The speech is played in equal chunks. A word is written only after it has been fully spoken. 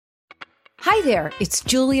Hi there, it's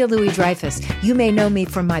Julia Louis-Dreyfus. You may know me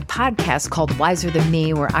from my podcast called Wiser Than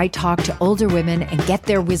Me, where I talk to older women and get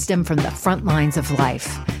their wisdom from the front lines of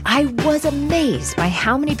life. I was amazed by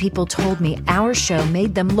how many people told me our show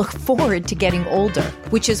made them look forward to getting older,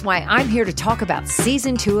 which is why I'm here to talk about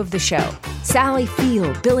season 2 of the show. Sally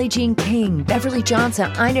Field, Billie Jean King, Beverly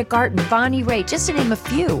Johnson, Ina Garten, Bonnie Raitt, just to name a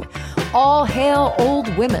few. All hail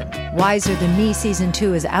old women. Wiser Than Me season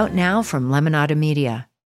 2 is out now from Lemonada Media.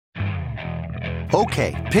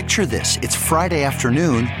 Okay, picture this. It's Friday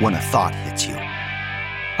afternoon when a thought hits you.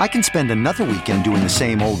 I can spend another weekend doing the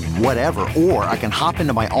same old whatever, or I can hop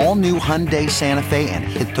into my all-new Hyundai Santa Fe and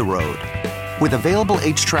hit the road. With available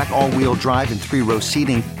H-Track all-wheel drive and 3-row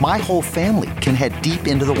seating, my whole family can head deep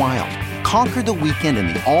into the wild. Conquer the weekend in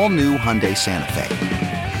the all-new Hyundai Santa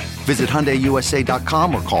Fe. Visit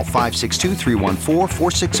HyundaiUSA.com or call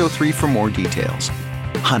 562-314-4603 for more details.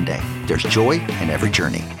 Hyundai, there's joy in every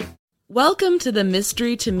journey. Welcome to the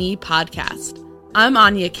Mystery to Me podcast. I'm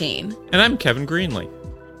Anya Kane. And I'm Kevin Greenlee.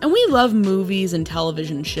 And we love movies and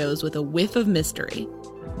television shows with a whiff of mystery.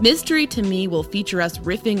 Mystery to Me will feature us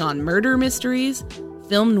riffing on murder mysteries,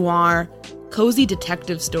 film noir, cozy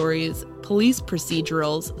detective stories, police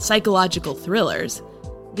procedurals, psychological thrillers,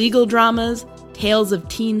 legal dramas, tales of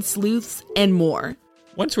teen sleuths, and more.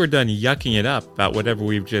 Once we're done yucking it up about whatever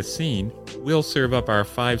we've just seen, we'll serve up our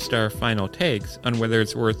 5-star final takes on whether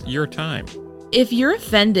it's worth your time. If you're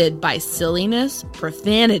offended by silliness,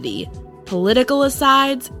 profanity, political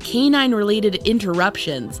asides, canine-related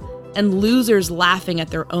interruptions, and losers laughing at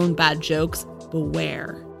their own bad jokes,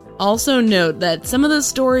 beware. Also note that some of the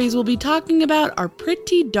stories we'll be talking about are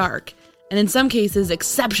pretty dark, and in some cases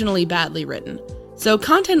exceptionally badly written. So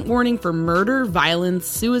content warning for murder, violence,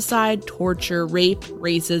 suicide, torture, rape,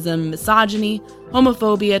 racism, misogyny,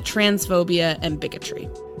 homophobia, transphobia, and bigotry.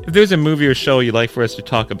 If there's a movie or show you'd like for us to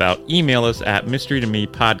talk about, email us at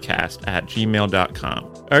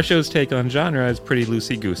mysterytomepodcast@gmail.com. Our show's take on genre is pretty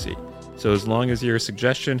loosey-goosey, so as long as your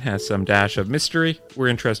suggestion has some dash of mystery, we're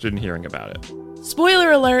interested in hearing about it.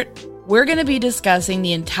 Spoiler alert, we're going to be discussing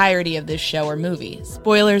the entirety of this show or movie,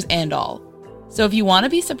 spoilers and all. So if you want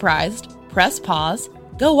to be surprised, press pause,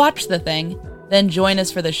 go watch the thing, then join us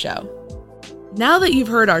for the show. Now that you've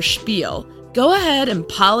heard our spiel, go ahead and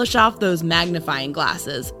polish off those magnifying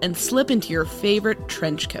glasses and slip into your favorite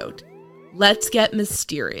trench coat. Let's get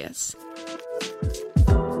mysterious.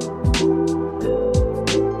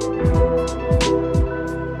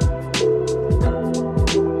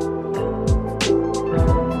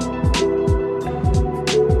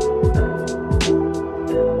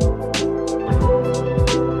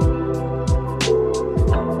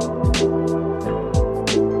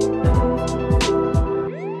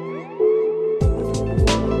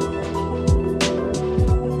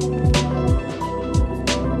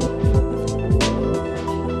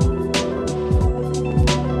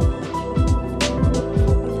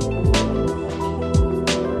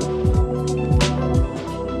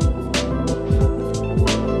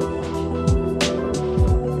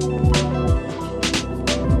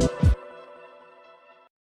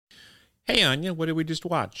 Hey Anya, what did we just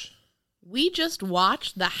watch? We just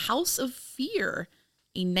watched The House of Fear,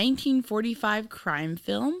 a 1945 crime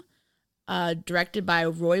film directed by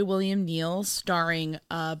Roy William Neill, starring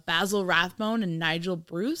Basil Rathbone and Nigel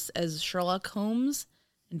Bruce as Sherlock Holmes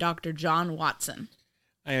and Dr. John Watson.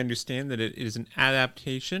 I understand that it is an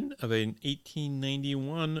adaptation of an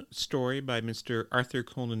 1891 story by Mr. Arthur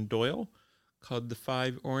Conan Doyle called The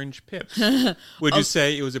Five Orange Pips. Would you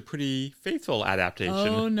say it was a pretty faithful adaptation?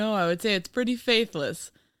 Oh, no, I would say it's pretty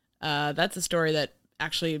faithless. That's a story that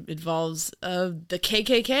actually involves the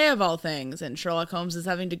KKK of all things, and Sherlock Holmes is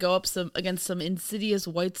having to go up against some insidious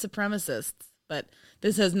white supremacists. But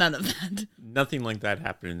this has none of that. Nothing like that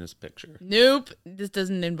happened in this picture. Nope. This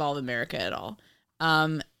doesn't involve America at all.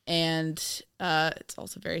 And it's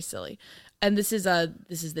also very silly. And this is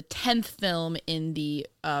the 10th film in the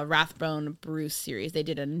Rathbone Bruce series. They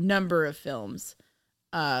did a number of films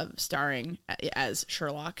starring as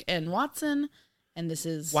Sherlock and Watson. And this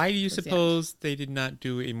is... Why do you suppose they did not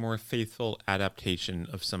do a more faithful adaptation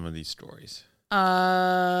of some of these stories?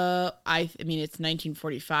 I mean, it's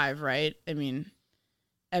 1945, right? I mean,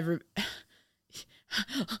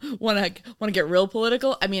 want to get real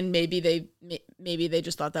political? I mean, maybe they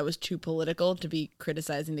just thought that was too political to be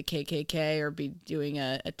criticizing the KKK or be doing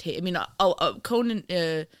Arthur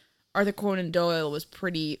Conan Doyle was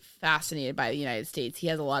pretty fascinated by the United States. He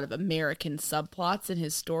has a lot of American subplots in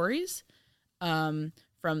his stories, everything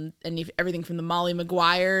from the Molly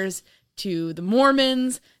Maguires to the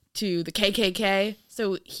Mormons to the KKK.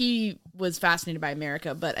 So he was fascinated by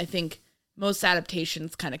America, but I think most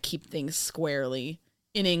adaptations kind of keep things squarely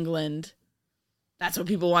in England. That's what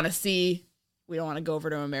people want to see. We don't want to go over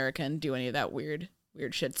to America and do any of that weird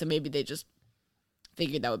shit. So maybe they just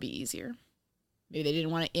figured that would be easier. Maybe they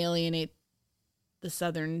didn't want to alienate the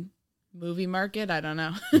Southern movie market. I don't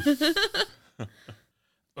know.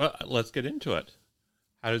 Well, let's get into it.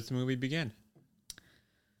 How does the movie begin?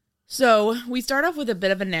 So we start off with a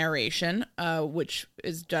bit of a narration, which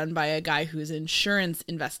is done by a guy who's an insurance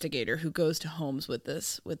investigator who goes to homes with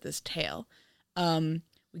this tale. We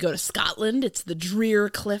go to Scotland. It's the Drear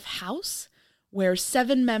Cliff House, where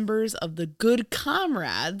 7 members of the Good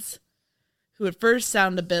Comrades, who at first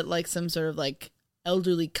sound a bit like some sort of like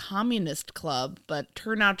elderly communist club, but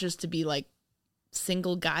turn out just to be like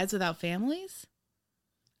single guys without families.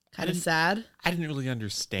 Kind of sad. I didn't really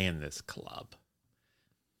understand this club.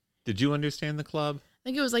 Did you understand the club? I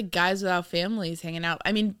think it was like guys without families hanging out.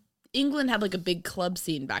 I mean, England had like a big club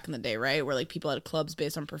scene back in the day, right? Where like people had clubs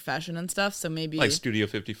based on profession and stuff. So maybe like Studio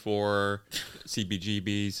 54,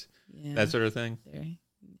 CBGBs, that sort of thing.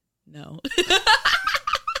 No.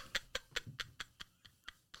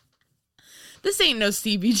 This ain't no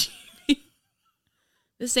CBGB.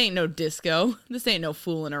 This ain't no disco. This ain't no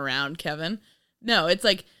fooling around, Kevin. No, it's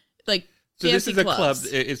like so this is clubs. A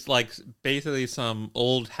club. It's like basically some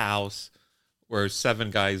old house where 7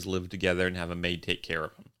 guys live together and have a maid take care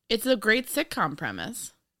of them. It's a great sitcom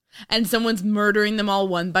premise. And someone's murdering them all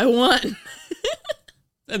one by one.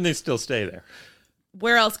 And they still stay there.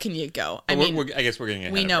 Where else can you go? I guess we're getting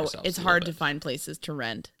ahead we know of ourselves it's hard to find places to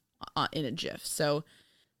rent in a jiff. So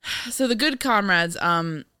the Good Comrades,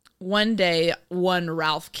 one day, one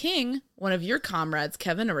Ralph King, one of your comrades,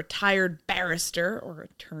 Kevin, a retired barrister or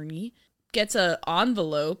attorney, gets an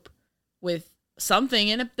envelope with something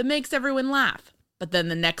in it that makes everyone laugh. But then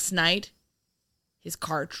the next night, his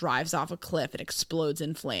car drives off a cliff and explodes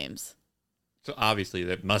in flames. So obviously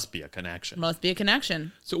there must be a connection. Must be a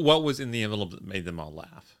connection. So what was in the envelope that made them all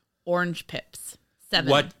laugh? Orange pips. 7.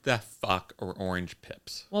 What the fuck are orange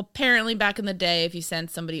pips? Well, apparently back in the day, if you sent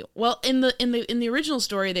somebody, well, in the original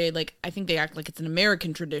story, I think they act like it's an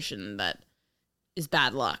American tradition that is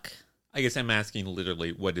bad luck. I guess I'm asking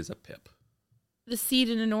literally, what is a pip? The seed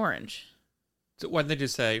in an orange. So why didn't they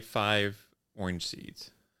just say 5 orange seeds?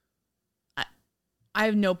 I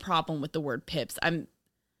have no problem with the word pips.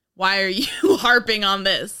 Why are you harping on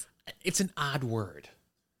this? It's an odd word.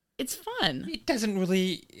 It's fun. It doesn't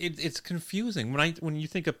really. It's confusing. When you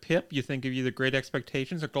think of Pip, you think of either Great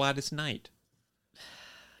Expectations or Gladys Knight.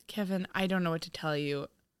 Kevin, I don't know what to tell you.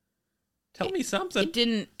 Tell me something.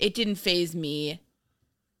 It didn't faze me.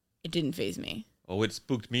 It didn't faze me. Oh, it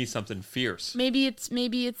spooked me something fierce. Maybe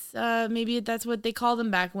that's what they called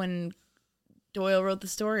them back when Doyle wrote the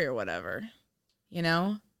story or whatever. You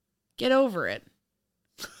know, get over it.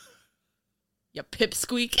 You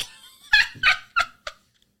pipsqueak.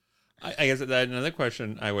 I guess that another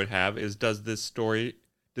question I would have is, does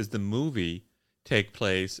the movie take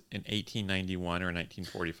place in 1891 or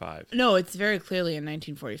 1945? No, it's very clearly in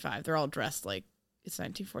 1945. They're all dressed like it's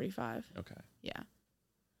 1945. Okay. Yeah.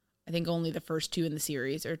 I think only the first 2 in the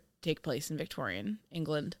series take place in Victorian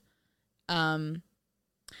England. So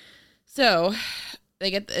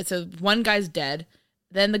one guy's dead.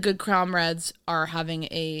 Then the Good Comrades are having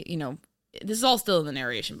this is all still in the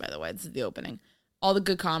narration, by the way. This is the opening. All the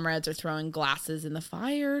Good Comrades are throwing glasses in the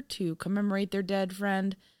fire to commemorate their dead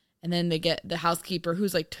friend. And then they get the housekeeper,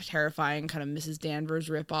 who's like terrifying, kind of Mrs. Danvers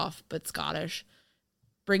ripoff, but Scottish,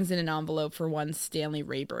 brings in an envelope for one Stanley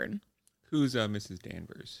Rayburn. Who's Mrs.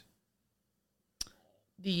 Danvers?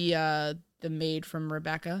 The maid from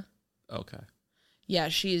Rebecca. Okay. Yeah,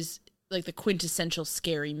 she's like the quintessential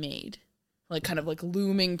scary maid. Like kind of like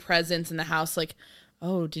looming presence in the house. Like,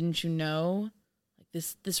 oh, didn't you know? Like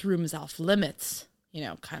this room is off limits. You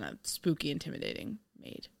know, kind of spooky, intimidating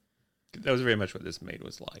maid. That was very much what this maid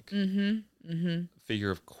was like. Mm-hmm. Mm-hmm.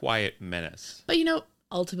 Figure of quiet menace. But,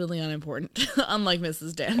 ultimately unimportant, unlike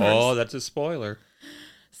Mrs. Danvers. Oh, that's a spoiler.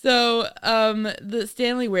 So, the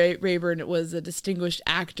Stanley Rayburn was a distinguished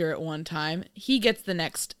actor at one time. He gets the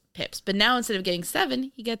next pips. But now instead of getting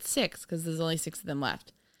 7, he gets 6 because there's only 6 of them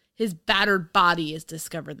left. His battered body is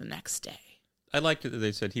discovered the next day. I liked it that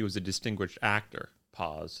they said he was a distinguished actor.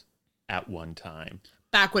 Pause. At one time.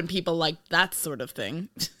 Back when people liked that sort of thing.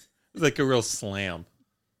 Like a real slam.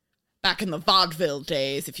 Back in the vaudeville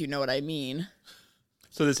days, if you know what I mean.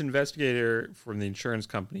 So this investigator from the insurance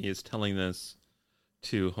company is telling this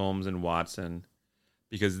to Holmes and Watson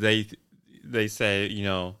because they say,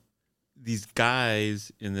 these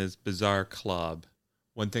guys in this bizarre club,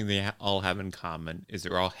 one thing they all have in common is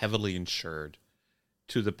they're all heavily insured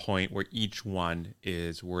to the point where each one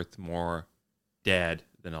is worth more dead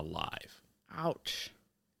than alive. Ouch.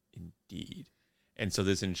 Indeed. And so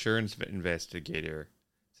this insurance investigator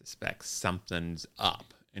suspects something's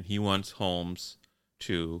up, and he wants Holmes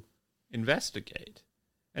to investigate.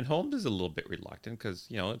 And Holmes is a little bit reluctant because,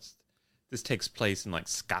 this takes place in like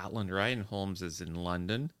Scotland, right? And Holmes is in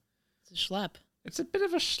London. It's a schlep. It's a bit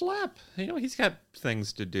of a schlep. He's got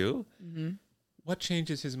things to do. Mm-hmm. What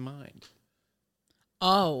changes his mind?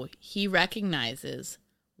 Oh, he recognizes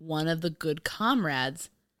one of the good comrades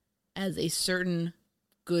as a certain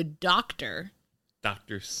good doctor.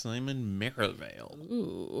 Dr. Simon Merivale.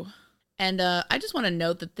 Ooh. And I just want to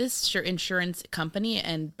note that this insurance company,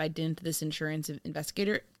 and by dint of this insurance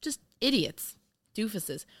investigator, just idiots,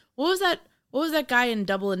 doofuses. What was that guy in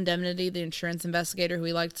Double Indemnity, the insurance investigator who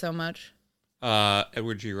we liked so much?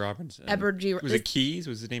 Edward G. Robinson. Was it Keyes?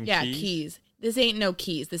 Was his name Keyes? Yeah, Keyes. This ain't no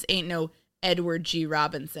Keyes. This ain't no Edward G.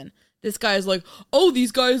 Robinson. This guy's like, oh,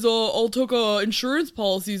 these guys all took insurance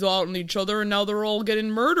policies out on each other, and now they're all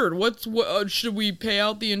getting murdered. Should we pay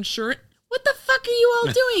out the insurance? What the fuck are you all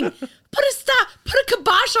doing? Put a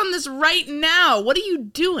kibosh on this right now. What are you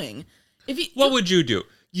doing? What would you do?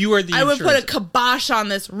 You are the I would insurance. put a kibosh on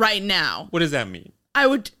this right now. What does that mean?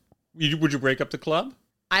 Would you break up the club?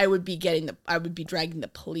 I would be dragging the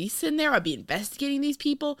police in there. I'd be investigating these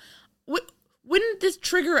people. Wouldn't this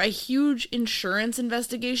trigger a huge insurance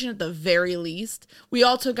investigation at the very least? We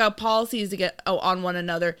all took out policies to get on one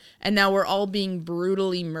another, and now we're all being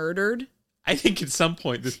brutally murdered. I think at some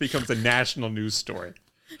point this becomes a national news story.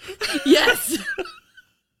 Yes.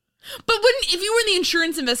 But if you were the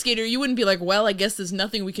insurance investigator, you wouldn't be like, well, I guess there's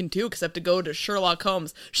nothing we can do except to go to Sherlock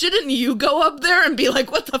Holmes. Shouldn't you go up there and be like,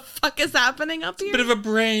 what the fuck is happening up here? Bit of a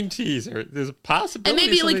brain teaser. There's a possibility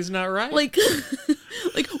maybe something's not right. Like,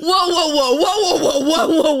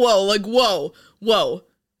 whoa. Like, whoa.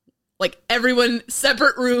 Like, everyone,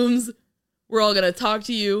 separate rooms. We're all going to talk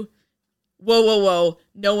to you. Whoa.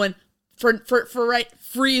 No one, freeze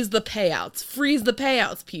the payouts. Freeze the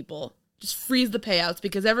payouts, people. Just freeze the payouts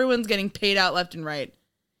because everyone's getting paid out left and right.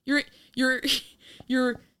 You're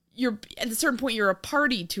at a certain point, you're a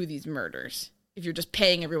party to these murders. If you're just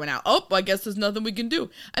paying everyone out. Oh, I guess there's nothing we can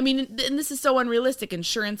do. I mean, and this is so unrealistic.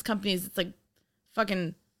 Insurance companies, it's like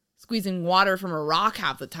fucking squeezing water from a rock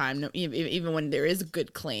half the time. Even when there is a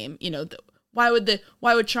good claim, why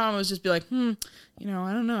would Chalmers just be like, I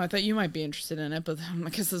don't know. I thought you might be interested in it, but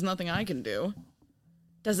I guess there's nothing I can do.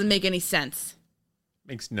 Doesn't make any sense.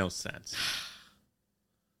 Makes no sense.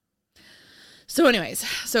 So anyways,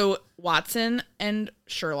 Watson and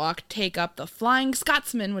Sherlock take up the Flying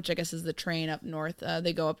Scotsman, which I guess is the train up north.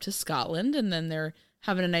 They go up to Scotland, and then they're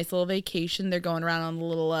having a nice little vacation. They're going around on the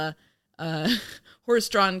little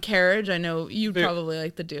horse-drawn carriage. I know you'd probably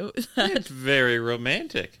like to do that. It's very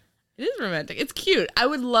romantic. It is romantic. It's cute. I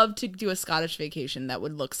would love to do a Scottish vacation that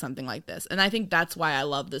would look something like this. And I think that's why I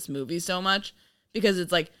love this movie so much, because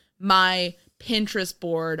it's like my Pinterest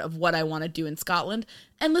board of what I want to do in Scotland.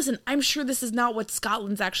 And listen, I'm sure this is not what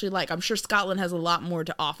Scotland's actually like. I'm sure Scotland has a lot more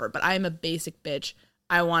to offer, but I am a basic bitch.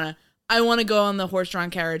 I want to go on the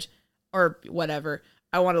horse-drawn carriage or whatever.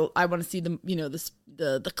 I want to see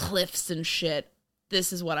the cliffs and shit.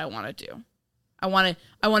 This is what I want to do. I want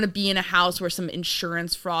to be in a house where some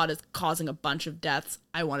insurance fraud is causing a bunch of deaths.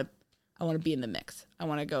 I want to be in the mix. I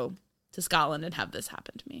want to go to Scotland and have this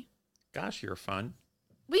happen to me. Gosh, you're fun.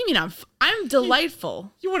 What do you mean I'm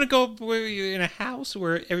delightful? You want to go where you're in a house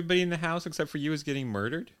where everybody in the house except for you is getting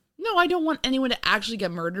murdered? No, I don't want anyone to actually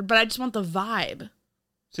get murdered, but I just want the vibe.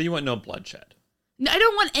 So you want no bloodshed? No, I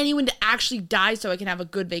don't want anyone to actually die so I can have a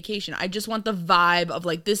good vacation. I just want the vibe of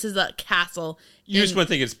like, this is a castle. You just want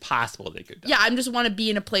to think it's possible they could die. Yeah, I just want to be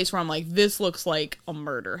in a place where I'm like, this looks like a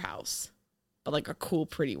murder house, but like a cool,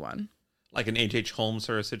 pretty one. Like an H.H. Holmes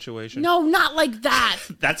sort of situation? No, not like that.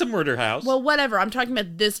 That's a murder house. Well, whatever. I'm talking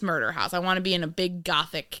about this murder house. I want to be in a big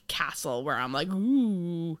gothic castle where I'm like,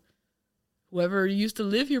 ooh, whoever used to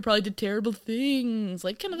live here probably did terrible things.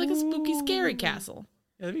 Like kind of like a spooky, scary castle.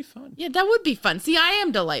 Yeah, that'd be fun. Yeah, that would be fun. See, I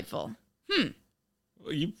am delightful.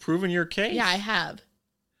 Well, you've proven your case. Yeah, I have.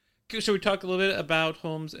 Should we talk a little bit about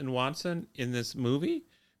Holmes and Watson in this movie?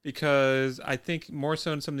 Because I think more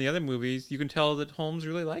so in some of the other movies, you can tell that Holmes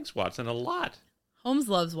really likes Watson a lot. Holmes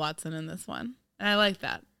loves Watson in this one, and I like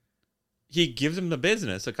that. He gives him the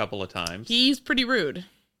business a couple of times. He's pretty rude,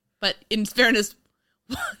 but in fairness,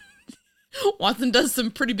 Watson does some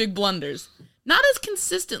pretty big blunders. Not as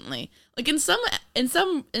consistently. Like in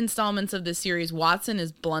some installments of this series, Watson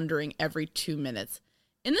is blundering every 2 minutes.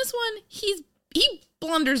 In this one, he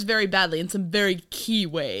blunders very badly in some very key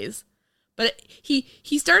ways. But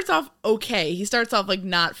he starts off okay. He starts off like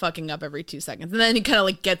not fucking up every 2 seconds, and then he kind of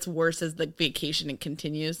like gets worse as the vacation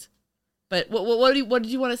continues. But what did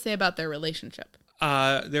you want to say about their relationship?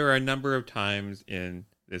 There are a number of times in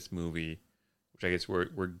this movie, which I guess we're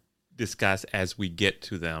discuss as we get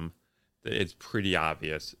to them, that it's pretty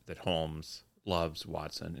obvious that Holmes loves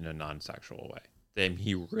Watson in a non-sexual way. Then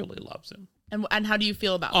he really loves him. And how do you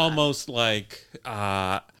feel about almost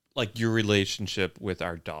that? Like your relationship with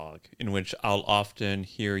our dog, in which I'll often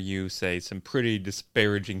hear you say some pretty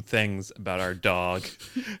disparaging things about our dog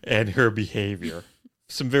and her behavior.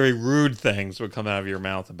 Some very rude things would come out of your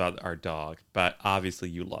mouth about our dog, but obviously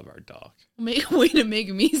you love our dog. Way to make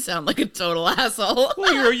me sound like a total asshole.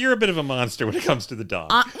 Well, you're a bit of a monster when it comes to the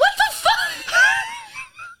dog. What the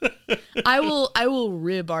fuck? I will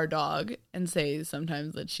rib our dog and say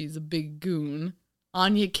sometimes that she's a big goon.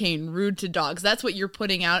 Anya Kane, rude to dogs. That's what you're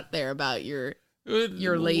putting out there about your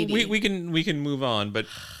lady. We can move on, but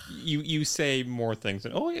you say more things.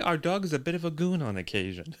 And, yeah, our dog is a bit of a goon on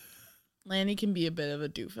occasion. Lanny can be a bit of a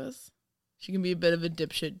doofus. She can be a bit of a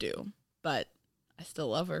dipshit do, but I still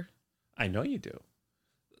love her. I know you do.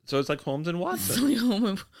 So it's like Holmes and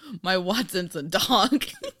Watson. My Watson's a dog.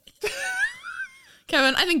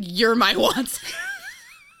 Kevin, I think you're my Watson.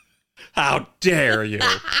 How dare you?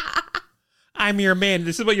 I'm your man.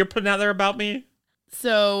 This is what you're putting out there about me?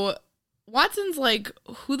 So Watson's like,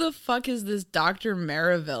 who the fuck is this Dr.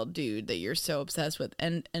 Merivale dude that you're so obsessed with?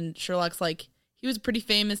 And Sherlock's like, he was a pretty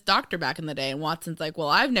famous doctor back in the day. And Watson's like, well,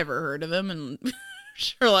 I've never heard of him. And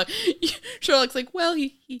Sherlock's like, well,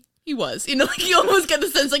 he was. You know, like you almost get the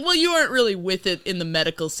sense like, well, you aren't really with it in the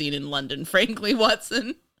medical scene in London, frankly,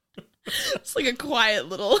 Watson. It's like a quiet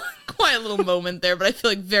little moment there, but I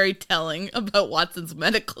feel like very telling about Watson's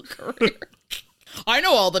medical career. I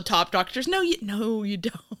know all the top doctors. No, you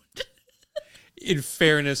don't. In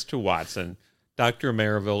fairness to Watson, Dr.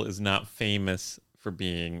 Merivale is not famous for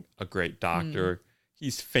being a great doctor.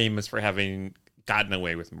 He's famous for having gotten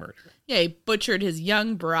away with murder. Yeah, he butchered his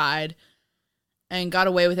young bride and got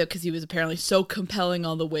away with it because he was apparently so compelling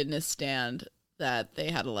on the witness stand that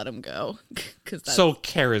they had to let him go. So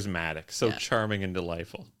charismatic, so charming and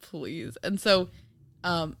delightful. Please. And so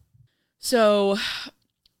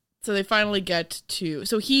they finally get to,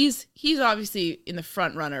 so he's obviously in the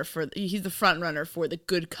front runner he's the front runner for the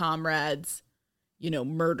Good Comrades,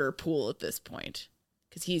 murder pool at this point.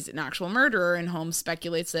 Because he's an actual murderer, and Holmes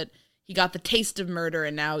speculates that he got the taste of murder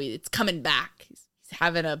and now it's coming back. He's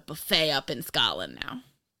having a buffet up in Scotland now.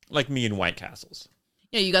 Like me in White Castles.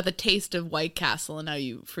 Yeah, you got the taste of White Castle, and now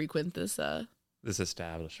you frequent this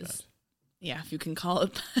establishment. If you can call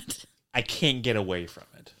it that. I can't get away from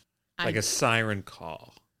it. Like a siren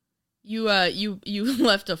call. You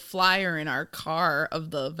left a flyer in our car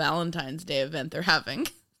of the Valentine's Day event they're having.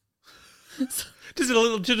 Just a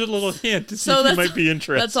little hint to see if you might be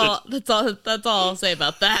interested. That's all I'll say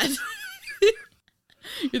about that.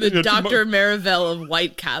 You're the Dr. Merivale of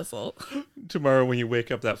White Castle. Tomorrow when you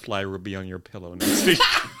wake up, that flyer will be on your pillow next to you.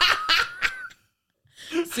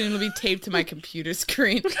 Soon it'll be taped to my computer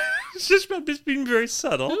screen. It's just being very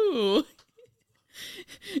subtle. Ooh.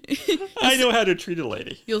 I know how to treat a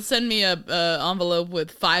lady. You'll send me a envelope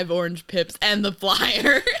with 5 orange pips and the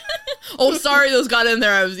flyer. Oh, sorry, those got in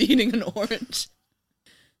there. I was eating an orange.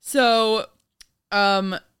 So,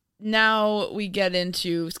 now we get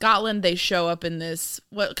into Scotland. They show up in this,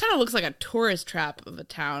 what kind of looks like a tourist trap of a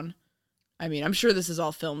town. I mean, I'm sure this is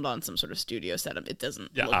all filmed on some sort of studio setup. It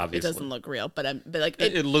doesn't look real, but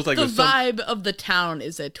it looks like the vibe of the town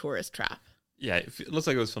is a tourist trap. Yeah, it looks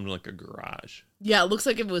like it was filmed in like a garage. Yeah, it looks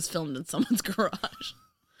like it was filmed in someone's garage.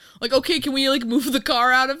 Like, okay, can we like move the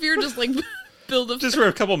car out of here? Just like build a just for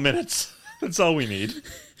a couple minutes. That's all we need.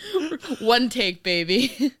 One take,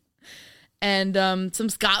 baby. And some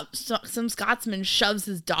Scotsman shoves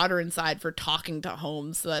his daughter inside for talking to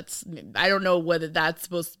Holmes. So I don't know whether that's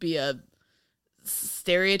supposed to be a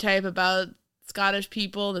stereotype about Scottish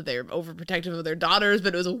people, that they're overprotective of their daughters,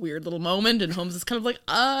 but it was a weird little moment, and Holmes is kind of like,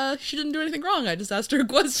 she didn't do anything wrong. I just asked her a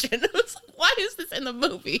question. It was like, why is this in the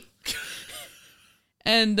movie?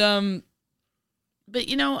 And but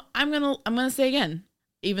I'm gonna say again,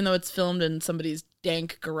 even though it's filmed in somebody's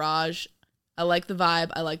dank garage, I like the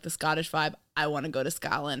vibe. I like the Scottish vibe. I want to go to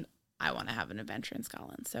Scotland. I want to have an adventure in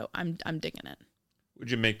Scotland. So I'm digging it.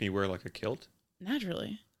 Would you make me wear like a kilt?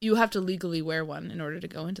 Naturally. You have to legally wear one in order to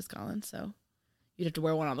go into Scotland, so you'd have to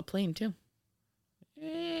wear one on the plane too.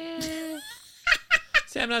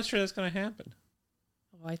 See, I'm not sure that's going to happen.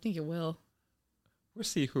 Oh, I think it will. We'll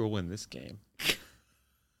see who will win this game.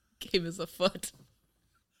 Game is afoot.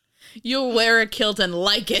 You'll wear a kilt and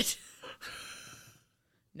like it.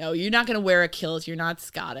 No, you're not going to wear a kilt. You're not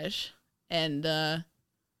Scottish. And I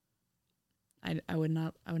would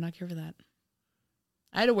not care for that.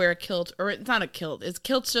 I had to wear a kilt, or it's not a kilt. Is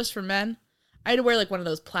kilts just for men? I had to wear like one of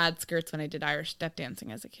those plaid skirts when I did Irish step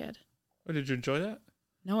dancing as a kid. Oh, did you enjoy that?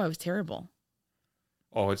 No, I was terrible.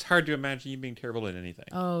 Oh, it's hard to imagine you being terrible at anything.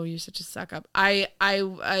 Oh, you're such a suck up. I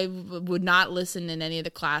would not listen in any of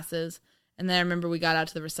the classes. And then I remember we got out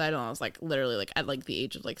to the recital and I was like literally like at like the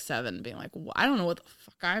age of like 7 being like, well, I don't know what the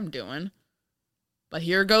fuck I'm doing. But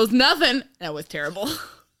here goes nothing. And it was terrible.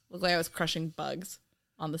 Looked like I was crushing bugs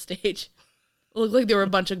on the stage. It looked like there were a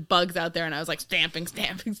bunch of bugs out there and I was like stamping.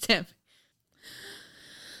 So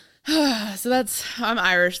I'm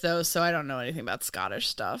Irish though, so I don't know anything about Scottish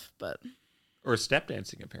stuff, but. Or step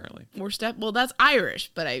dancing, apparently. Well, that's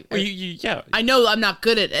Irish, but yeah. I know I'm not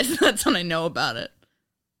good at it. That's what I know about it.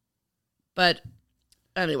 But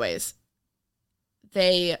anyways,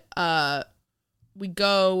 we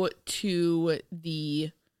go to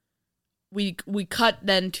we cut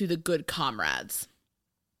then to the Good Comrades.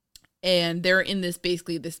 And they're in this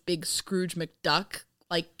big Scrooge McDuck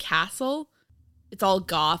like castle. It's all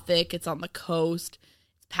gothic, it's on the coast.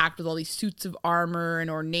 Packed with all these suits of armor and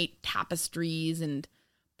ornate tapestries and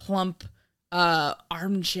plump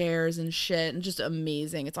armchairs and shit, and just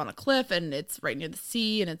amazing. It's on a cliff and it's right near the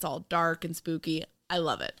sea and it's all dark and spooky. I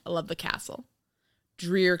love it. I love the castle.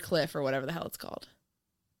 Drear Cliff or whatever the hell it's called.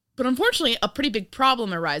 But unfortunately, a pretty big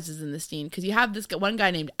problem arises in this scene because you have this one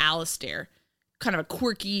guy named Alistair, kind of a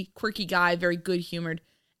quirky guy, very good-humored.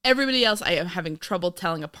 Everybody else I am having trouble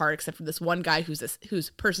telling apart except for this one guy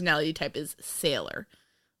whose personality type is sailor.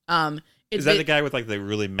 Is that the guy with like the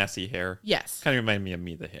really messy hair? Yes. Kind of reminded me of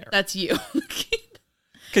me, the hair. That's you.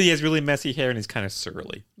 Because he has really messy hair and he's kind of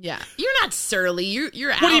surly. Yeah. You're not surly.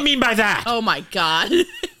 You're What do you mean by that? Oh my God.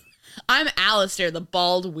 I'm Alistair, the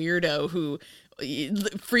bald weirdo who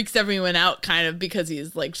freaks everyone out kind of because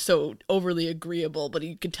he's like so overly agreeable, but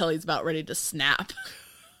you can tell he's about ready to snap.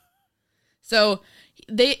 So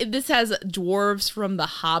this has dwarves from the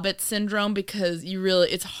Hobbit syndrome because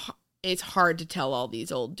it's hard to tell all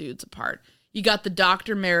these old dudes apart. You got the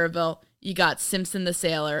Dr. Merivale, you got Simpson the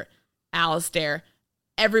Sailor, Alistair.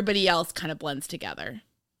 Everybody else kind of blends together.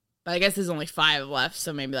 But I guess there's only 5 left,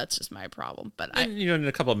 so maybe that's just my problem. But in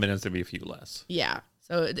a couple of minutes there'll be a few less. Yeah,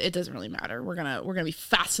 so it doesn't really matter. We're gonna be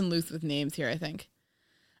fast and loose with names here, I think.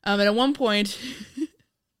 And at one point,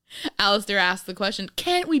 Alistair asked the question,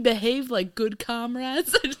 "Can't we behave like good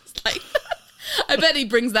comrades?" I bet he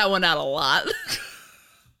brings that one out a lot.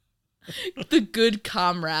 The Good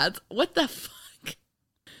Comrades. What the fuck?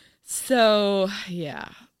 So, yeah.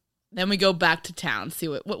 Then we go back to town. See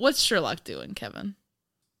what's Sherlock doing, Kevin?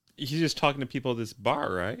 He's just talking to people at this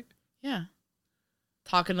bar, right? Yeah.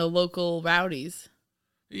 Talking to local rowdies.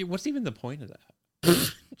 What's even the point of that?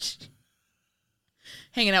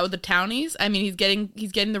 Hanging out with the townies? I mean, he's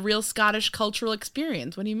getting the real Scottish cultural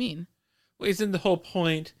experience. What do you mean? Well, isn't the whole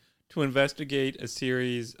point to investigate a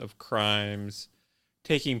series of crimes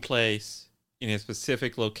taking place in a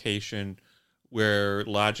specific location where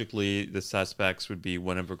logically the suspects would be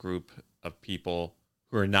one of a group of people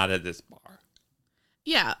who are not at this bar?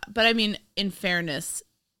 Yeah, but I mean, in fairness,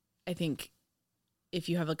 I think if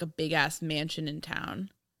you have like a big ass mansion in town,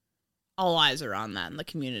 all eyes are on that in the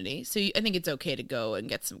community. So I think it's okay to go and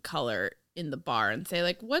get some color in the bar and say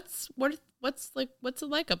like, what's it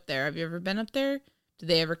like up there? Have you ever been up there? Do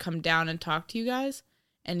they ever come down and talk to you guys?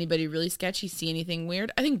 Anybody really sketchy? See anything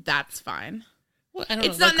weird? I think that's fine. Well, I don't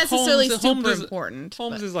it's know. not necessarily super important.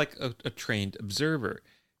 Holmes is like a trained observer.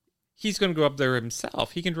 He's going to go up there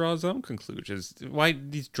himself. He can draw his own conclusions. Why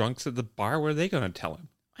these drunks at the bar? What are they going to tell him?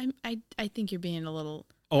 I think you're being a little.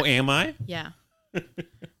 Oh, am I? Yeah.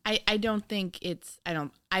 I don't think it's.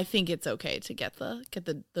 I think it's okay to get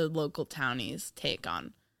the local townies' take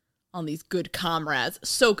on these good comrades.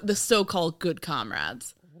 So the so-called good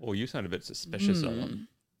comrades. Oh, you sound a bit suspicious of them.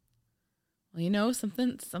 Well, you know,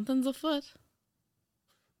 something's afoot.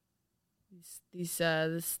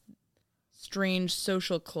 This strange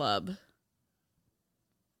social club.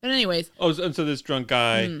 But anyways. Oh, so this drunk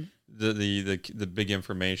guy, the big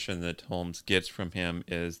information that Holmes gets from him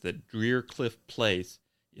is that Drearcliff Place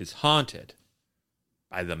is haunted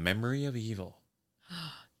by the memory of evil.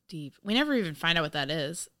 Deep. We never even find out what that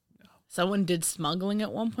is. No. Someone did smuggling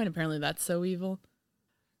at one point. Apparently that's so evil.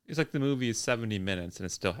 It's like the movie is 70 minutes and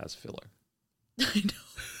it still has filler. I know.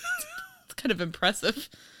 It's kind of impressive.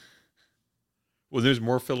 Well, there's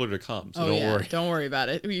more filler to come, so don't worry. Don't worry about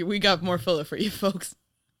it. We got more filler for you folks.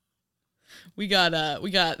 We got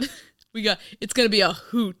it's going to be a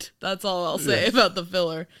hoot. That's all I'll say about the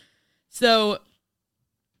filler. So,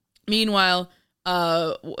 meanwhile,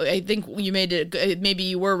 I think you made it. Maybe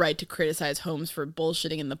you were right to criticize Holmes for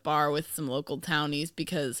bullshitting in the bar with some local townies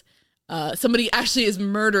because somebody actually is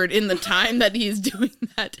murdered in the time that he's doing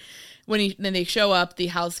that. Then they show up, the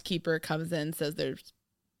housekeeper comes in, says there's.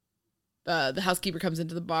 The housekeeper comes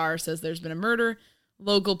into the bar, says there's been a murder.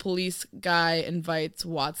 Local police guy invites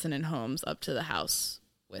Watson and Holmes up to the house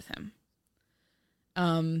with him.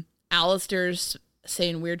 Alistair's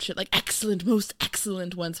saying weird shit like excellent, most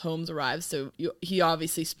excellent once Holmes arrives. So he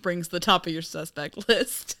obviously springs to the top of your suspect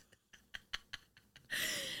list.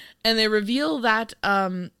 And they reveal that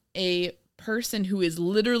a person who is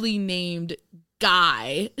literally named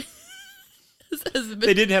Guy.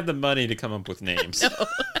 They didn't have the money to come up with names. No.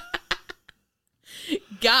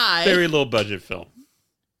 Guy. Very low budget film.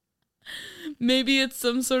 Maybe it's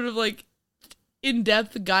some sort of like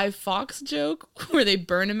in-depth Guy Fawkes joke where they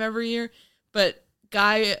burn him every year. But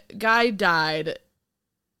Guy died.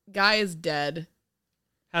 Guy is dead.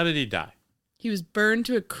 How did he die? He was burned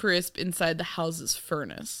to a crisp inside the house's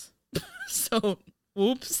furnace. So,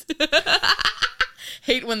 whoops.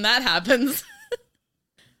 Hate when that happens.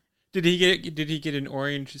 Did he get an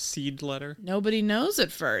orange seed letter? Nobody knows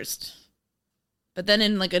at first. But then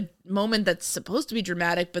in like a moment that's supposed to be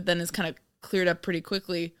dramatic, but then is kind of cleared up pretty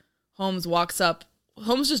quickly, Holmes walks up.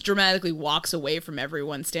 Holmes just dramatically walks away from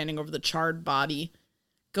everyone standing over the charred body,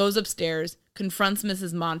 goes upstairs, confronts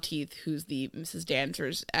Mrs. Monteith, who's the Mrs.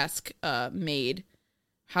 Danvers-esque maid,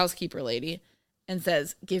 housekeeper lady, and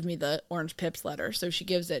says, give me the Orange Pips letter. So she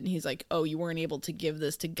gives it, and he's like, oh, you weren't able to give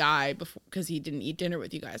this to Guy before because he didn't eat dinner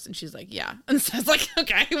with you guys. And she's like, yeah. And so it's like,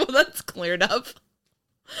 okay, well, that's cleared up.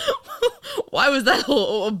 Why was that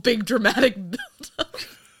a big dramatic build-up?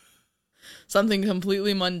 Something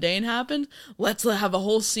completely mundane happened? Let's have a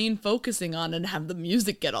whole scene focusing on it and have the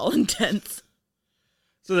music get all intense.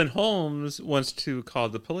 So then Holmes wants to call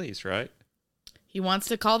the police, right? He wants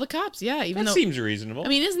to call the cops, yeah. That seems reasonable. I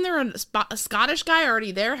mean, isn't there a Scottish guy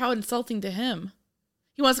already there? How insulting to him.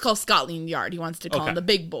 He wants to call Scotland Yard. He wants to call in the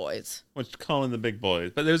big boys. Wants to call in the big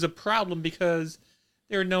boys. But there's a problem because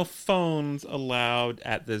there are no phones allowed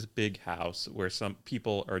at this big house where some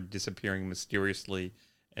people are disappearing mysteriously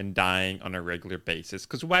and dying on a regular basis.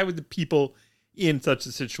 Because why would the people in such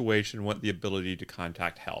a situation want the ability to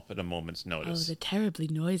contact help at a moment's notice? Oh, they're terribly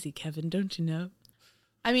noisy, Kevin, don't you know?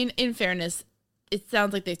 I mean, in fairness, it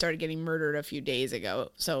sounds like they started getting murdered a few days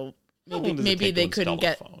ago. So maybe they couldn't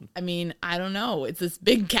get... I mean, I don't know. It's this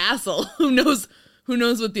big castle. Who knows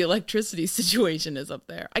what the electricity situation is up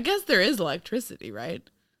there? I guess there is electricity, right?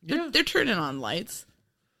 Yeah. They're turning on lights.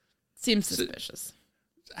 Seems suspicious.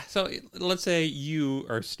 So let's say you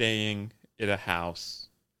are staying at a house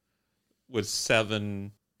with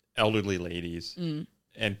 7 elderly ladies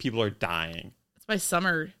and people are dying. That's my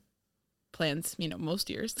summer plans, most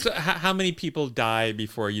years. So how many people die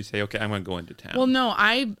before you say, okay, I'm going to go into town? Well, no,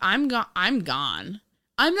 I'm gone.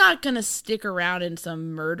 I'm not going to stick around in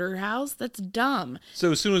some murder house. That's dumb.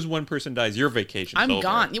 So as soon as one person dies, your vacation's over. I'm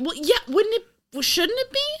gone. Well, yeah, shouldn't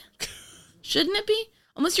it be? Shouldn't it be?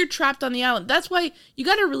 Unless you're trapped on the island. That's why you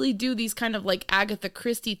got to really do these kind of like Agatha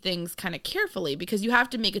Christie things kind of carefully, because you have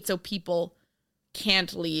to make it so people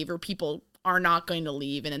can't leave or people are not going to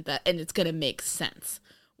leave and it's going to make sense.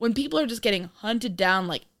 When people are just getting hunted down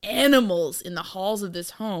like animals in the halls of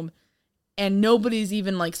this home and nobody's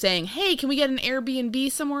even like saying, hey, can we get an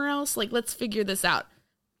Airbnb somewhere else? Like, let's figure this out.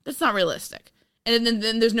 That's not realistic. And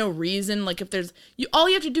then there's no reason, like if there's, all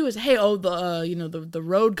you have to do is, hey, the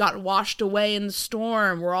road got washed away in the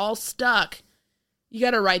storm. We're all stuck. You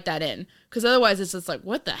got to write that in. Because otherwise it's just like,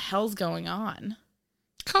 what the hell's going on?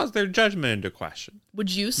 Calls their judgment into question.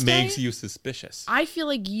 Would you stay? Makes you suspicious. I feel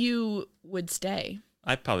like you would stay.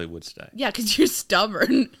 I probably would stay. Yeah, because you're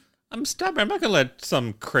stubborn. I'm stubborn. I'm not going to let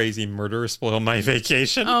some crazy murderer spoil my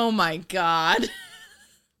vacation. Oh my God.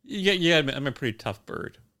 Yeah, I'm a pretty tough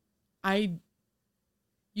bird.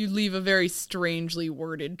 You leave a very strangely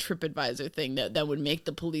worded TripAdvisor thing that would make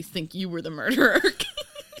the police think you were the murderer.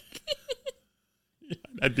 Yeah,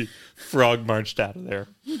 I'd be frog marched out of there.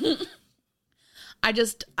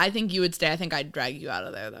 I think you would stay. I think I'd drag you out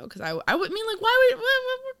of there though, because I would mean like, why would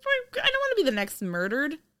I don't want to be the next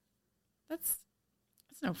murdered. That's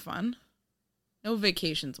no fun. No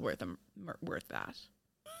vacation's worth that.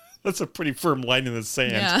 That's a pretty firm line in the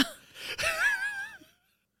sand. Yeah.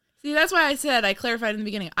 See, that's why I clarified in the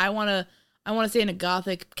beginning. I want to stay in a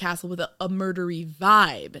gothic castle with a murdery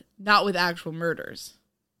vibe, not with actual murders,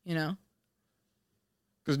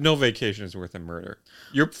 Because no vacation is worth a murder.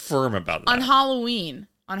 You're firm about that. On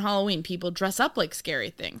Halloween, people dress up like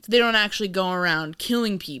scary things. They don't actually go around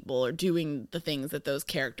killing people or doing the things that those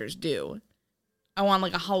characters do. I want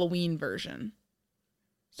like a Halloween version.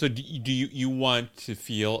 So do you want to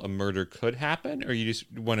feel a murder could happen, or you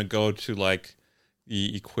just want to go to like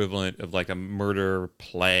the equivalent of like a murder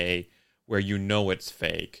play where you know it's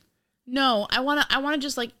fake? No, I want to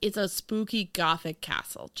just like, it's a spooky gothic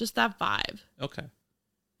castle. Just that vibe. Okay.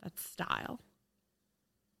 That style.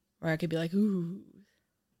 Where I could be like, ooh,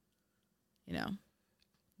 you know,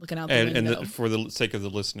 looking out the window. And for the sake of the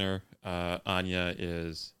listener, Anya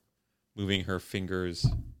is moving her fingers.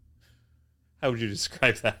 How would you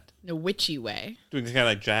describe that? In a witchy way. Doing kind of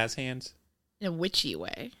like jazz hands? In a witchy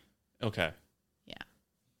way. Okay. Yeah.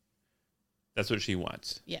 That's what she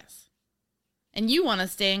wants. Yes. And you want to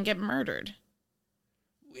stay and get murdered.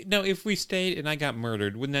 No, if we stayed and I got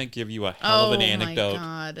murdered, wouldn't that give you a hell of an anecdote? Oh, my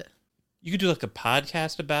God. You could do like a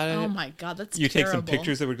podcast about it. Oh, my God. That's You terrible. take some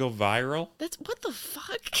pictures that would go viral. That's, what the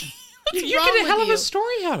fuck? You get a hell of a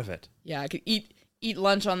story out of it. Yeah, I could eat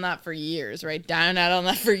lunch on that for years, right? Dine out on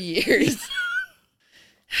that for years.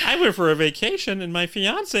 I went for a vacation and my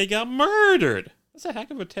fiance got murdered. That's a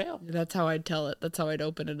heck of a tale. That's how I'd tell it. That's how I'd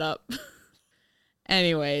open it up.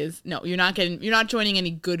 Anyways, no, you're not joining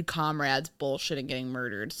any good comrades bullshit and getting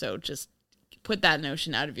murdered. So just put that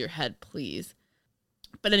notion out of your head, please.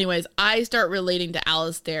 But anyways, I start relating to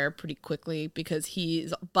Alistair pretty quickly because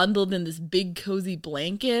he's bundled in this big cozy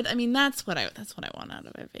blanket. I mean, that's what I want out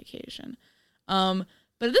of a vacation. But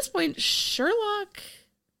at this point, Sherlock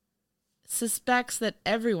suspects that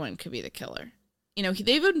everyone could be the killer. You know,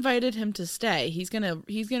 they've invited him to stay. He's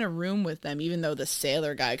gonna room with them, even though the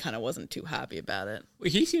sailor guy kind of wasn't too happy about it. Well,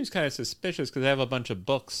 he seems kind of suspicious because they have a bunch of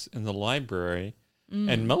books in the library,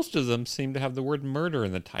 and most of them seem to have the word murder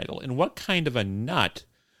in the title. And what kind of a nut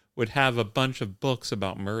would have a bunch of books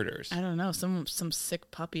about murders? I don't know, some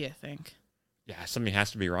sick puppy, I think. Yeah, something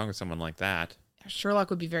has to be wrong with someone like that. Sherlock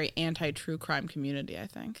would be very anti-true crime community, I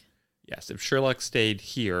think. Yes, if Sherlock stayed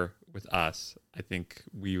here with us, I think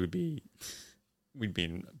we'd be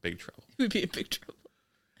in big trouble. We'd be in big trouble.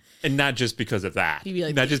 And not just because of that. He'd be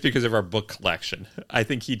like, not just because of our book collection. I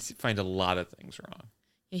think he'd find a lot of things wrong.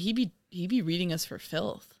 Yeah, he'd be reading us for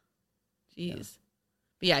filth. Jeez. Yeah.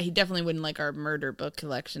 But yeah, he definitely wouldn't like our murder book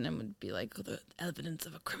collection and would be like, the evidence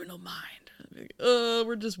of a criminal mind. Like,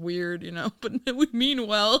 we're just weird, you know, but we mean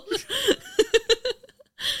well.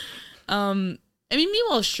 I mean,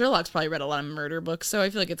 meanwhile, Sherlock's probably read a lot of murder books, so I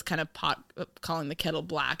feel like it's kind of calling the kettle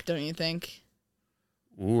black, don't you think?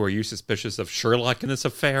 Ooh, are you suspicious of Sherlock in this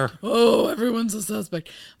affair? Oh, everyone's a suspect.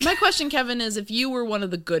 My question, Kevin, is if you were one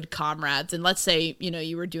of the good comrades, and let's say, you know,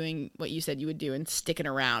 you were doing what you said you would do and sticking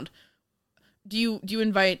around, do you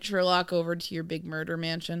invite Sherlock over to your big murder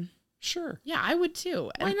mansion? Sure. Yeah, I would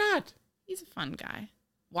too. Why not? He's a fun guy.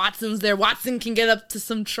 Watson's there. Watson can get up to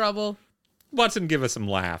some trouble. Watson, give us some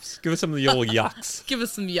laughs. Give us some of the old yucks. Give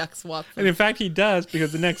us some yucks, Watson. And in fact, he does,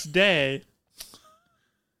 because the next day,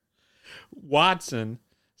 Watson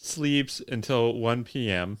sleeps until 1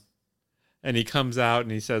 p.m. and he comes out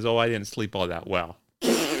and he says, "Oh, I didn't sleep all that well."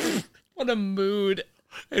 What a mood.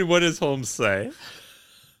 And what does Holmes say?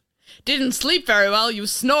 "Didn't sleep very well. You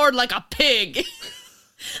snored like a pig."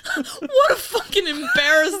 What a fucking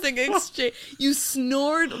embarrassing exchange. You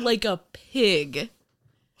snored like a pig.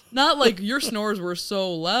 Not like your snores were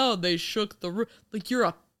so loud they shook the roof. Like, you're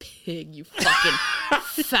a pig, you fucking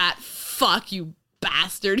fat fuck, you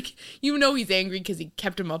bastard. You know he's angry because he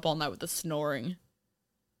kept him up all night with the snoring.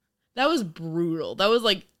 That was brutal. That was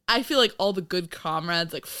like, I feel like all the good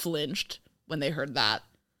comrades like flinched when they heard that.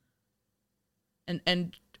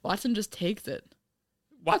 And Watson just takes it.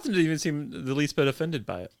 Watson didn't even seem the least bit offended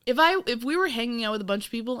by it. If we were hanging out with a bunch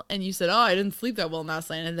of people and you said, "Oh, I didn't sleep that well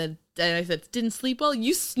last night," and then I said, "Didn't sleep well,"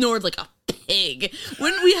 you snored like a pig.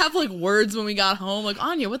 Wouldn't we have like words when we got home? Like,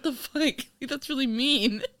 Anya, what the fuck? That's really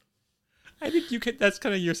mean. I think that's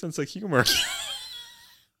kind of your sense of humor.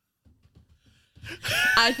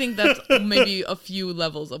 I think that's maybe a few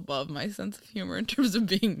levels above my sense of humor in terms of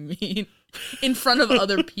being mean in front of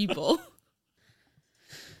other people.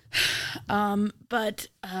 But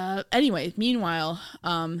anyway, meanwhile,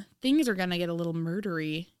 things are gonna get a little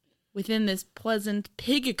murdery within this pleasant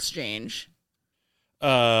pig exchange.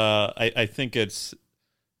 I think is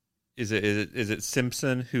it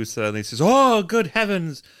Simpson who suddenly says, "Oh, good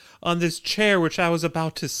heavens, on this chair which I was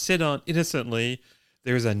about to sit on innocently,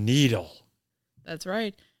 there's a needle." That's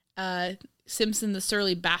right. Simpson, the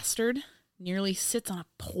surly bastard, nearly sits on a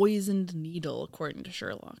poisoned needle, according to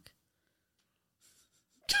Sherlock.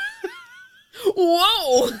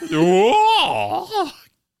 Whoa! Whoa!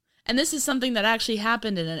 And this is something that actually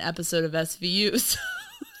happened in an episode of SVU. So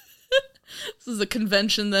this is a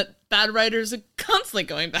convention that bad writers are constantly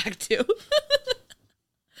going back to.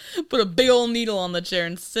 Put a big old needle on the chair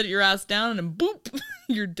and sit your ass down, and then boop,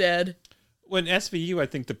 you're dead. When SVU, I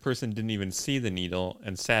think the person didn't even see the needle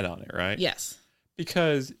and sat on it, right? Yes.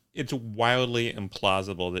 Because it's wildly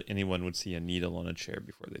implausible that anyone would see a needle on a chair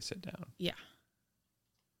before they sit down. Yeah.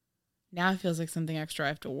 Now it feels like something extra I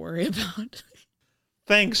have to worry about.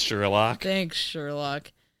 Thanks, Sherlock. Thanks,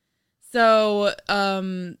 Sherlock. So,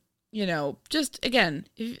 just again,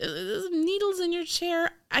 if needles in your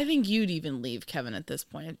chair, I think you'd even leave, Kevin, at this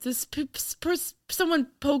point. If this someone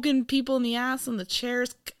poking people in the ass on the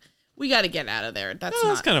chairs, we got to get out of there.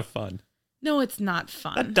 That's kind of fun. No, it's not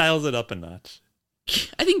fun. That dials it up a notch.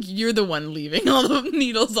 I think you're the one leaving all the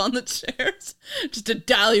needles on the chairs just to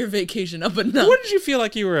dial your vacation up a notch. Wouldn't you feel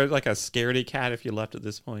like you were like a scaredy cat if you left at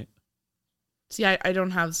this point? See, I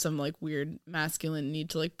don't have some like weird masculine need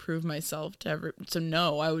to like prove myself to ever. So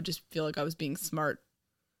no, I would just feel like I was being smart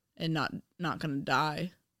and not gonna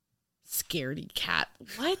die. Scaredy cat.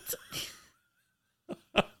 What?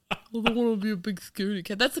 I don't want to be a big scaredy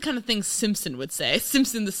cat. That's the kind of thing Simpson would say.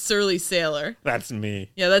 Simpson the surly sailor. That's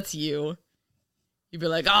me. Yeah, that's you. You'd be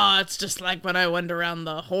like, oh, it's just like when I went around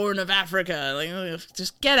the Horn of Africa. Like,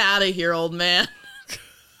 just get out of here, old man.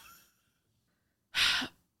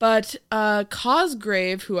 But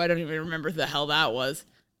Cosgrave, who I don't even remember who the hell that was,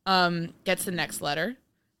 gets the next letter.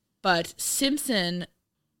 But Simpson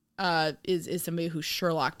is somebody who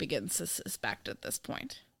Sherlock begins to suspect at this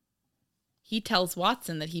point. He tells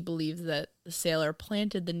Watson that he believes that the sailor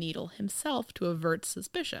planted the needle himself to avert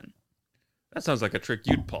suspicion. That sounds like a trick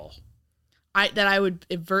you'd pull. I would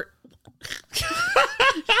avert.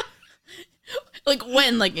 Like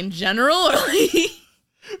when? Like in general? Or like...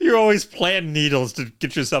 You're always planting needles to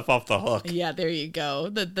get yourself off the hook. Yeah, there you go.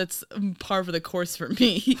 That's par for the course for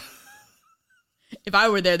me. If I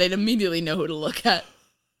were there, they'd immediately know who to look at.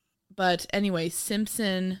 But anyway,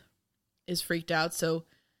 Simpson is freaked out, so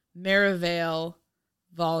Merivale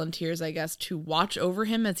volunteers, I guess, to watch over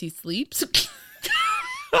him as he sleeps.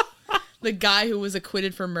 The guy who was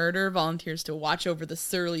acquitted for murder volunteers to watch over the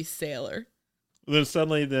surly sailor. Then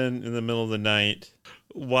suddenly, in the middle of the night,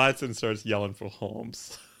 Watson starts yelling for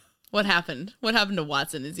Holmes. What happened? What happened to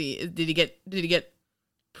Watson? Did he get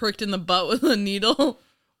pricked in the butt with a needle?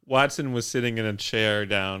 Watson was sitting in a chair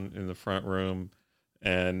down in the front room,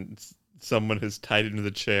 and someone has tied him to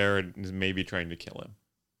the chair and is maybe trying to kill him.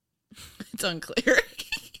 It's unclear.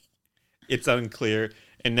 It's unclear.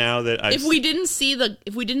 And now that if we didn't see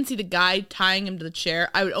the guy tying him to the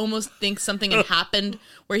chair, I would almost think something had happened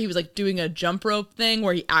where he was like doing a jump rope thing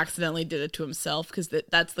where he accidentally did it to himself, because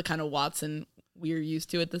that's the kind of Watson we're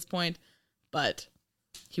used to at this point. But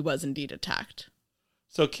he was indeed attacked.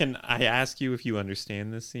 So can I ask you if you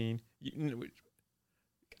understand this scene?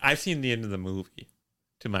 I've seen the end of the movie,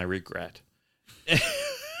 to my regret.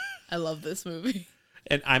 I love this movie.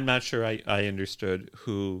 And I'm not sure I understood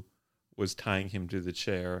who was tying him to the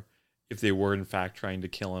chair, if they were in fact trying to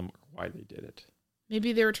kill him, or why they did it.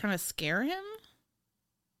 Maybe they were trying to scare him?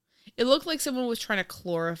 It looked like someone was trying to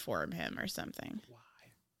chloroform him or something. Why?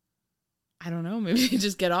 I don't know. Maybe they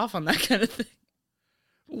just get off on that kind of thing.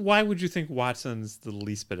 Why would you think Watson's the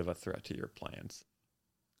least bit of a threat to your plans?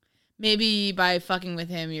 Maybe by fucking with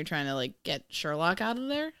him, you're trying to like get Sherlock out of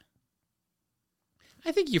there?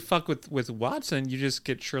 I think you fuck with Watson, you just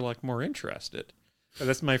get Sherlock more interested.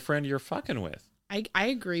 That's my friend you're fucking with. I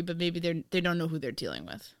agree, but maybe they don't know who they're dealing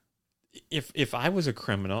with. If I was a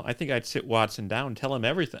criminal, I think I'd sit Watson down and tell him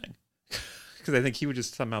everything. Because I think he would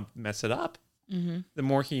just somehow mess it up. Mm-hmm. The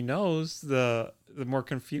more he knows, the more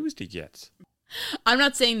confused he gets. I'm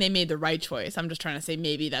not saying they made the right choice. I'm just trying to say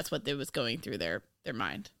maybe that's what was going through their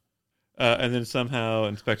mind. And then somehow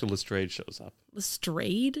Inspector Lestrade shows up.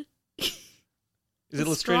 Lestrade? Is it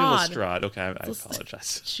Lestrade or Lestrade? Okay, I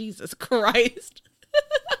apologize. Jesus Christ.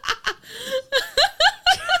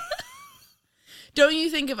 Don't you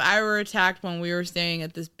think if I were attacked when we were staying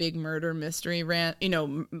at this big murder mystery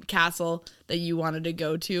castle that you wanted to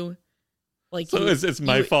go to? Like, so it's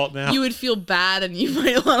my fault now? You would feel bad and you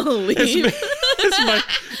might want to leave.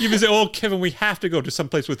 You would say, oh, Kevin, we have to go to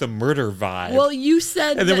someplace with a murder vibe. Well, you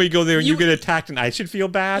said and then we go there and you get attacked and I should feel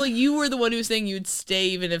bad? Well, you were the one who was saying you'd stay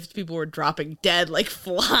even if people were dropping dead like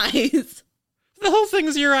flies. The whole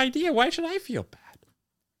thing's your idea. Why should I feel bad?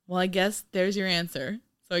 Well, I guess there's your answer.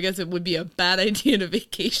 So I guess it would be a bad idea to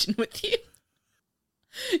vacation with you.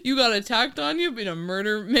 You got attacked on you in a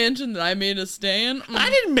murder mansion that I made a stay in. I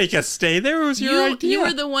didn't make a stay there. It was your idea. You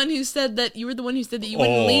were the one who said that you wouldn't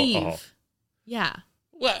leave. Oh. Yeah.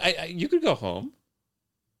 Well, you could go home.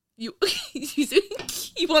 You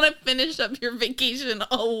want to finish up your vacation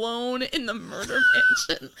alone in the murder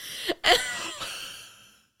mansion?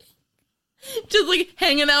 just like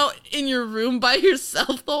hanging out in your room by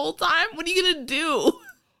yourself the whole time? What are you going to do?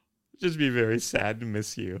 Just be very sad to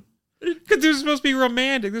miss you. Because this is supposed to be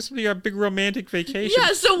romantic. This is supposed to be our big romantic vacation.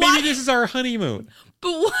 Yeah, so why? Maybe this is our honeymoon.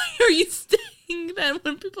 But why are you staying then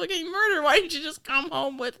when people are getting murdered? Why didn't you just come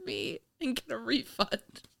home with me and get a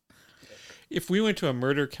refund? If we went to a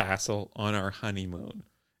murder castle on our honeymoon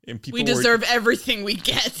and people we deserve everything we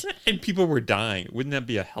get. And people were dying, wouldn't that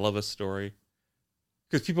be a hell of a story?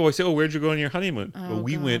 Because people always say, "Oh, where'd you go on your honeymoon?" Oh, well,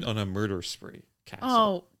 we God. went on a murder spree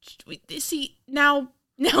castle. Oh, see, now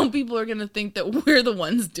people are going to think that we're the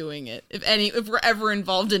ones doing it. If we're ever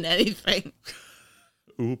involved in anything.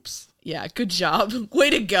 Oops. Yeah, good job. Way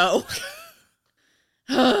to go.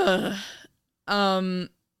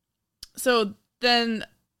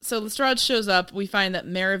 So Lestrade shows up. We find that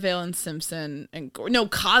Merivale and Simpson and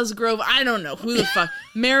Cosgrove. I don't know who the fuck.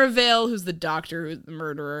 Merivale, who's the doctor, who's the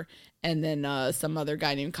murderer, and then some other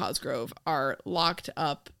guy named Cosgrove are locked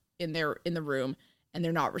up in the room, and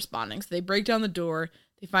they're not responding. So they break down the door.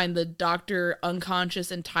 They find the doctor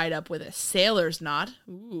unconscious and tied up with a sailor's knot.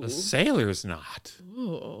 Ooh. A sailor's knot.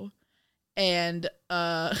 Ooh. And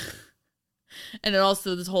and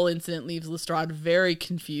also this whole incident leaves Lestrade very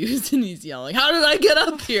confused, and he's yelling, "How did I get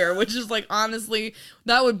up here?" Which is like, honestly,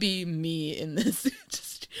 that would be me in this,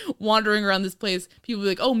 just wandering around this place. People would be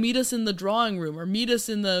like, "Oh, meet us in the drawing room or meet us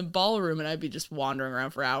in the ballroom," and I'd be just wandering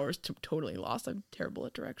around for hours, totally lost. I'm terrible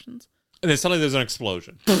at directions. And then suddenly there's an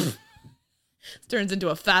explosion. This turns into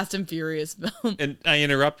a Fast and Furious film. And I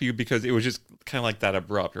interrupt you because it was just kind of like that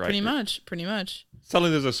abrupt, right? Pretty much.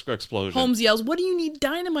 Suddenly there's an explosion. Holmes yells, "What do you need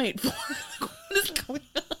dynamite for?" What is going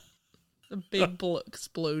on? A big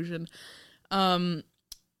explosion. And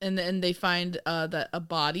then they find that a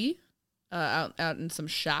body out in some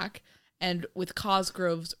shack, and with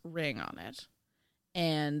Cosgrove's ring on it.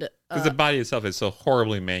 And because the body itself is so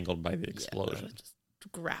horribly mangled by the explosion. Yeah, just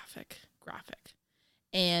graphic.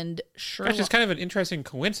 And Sherlock... Gosh, it's kind of an interesting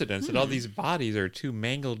coincidence that all these bodies are too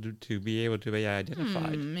mangled to be able to be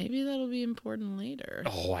identified. Maybe that'll be important later.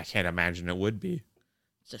 Oh, I can't imagine it would be.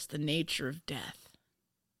 It's just the nature of death.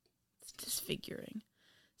 It's disfiguring.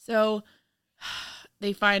 So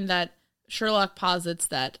they find that Sherlock posits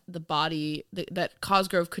that the body, that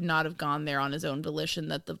Cosgrove could not have gone there on his own volition,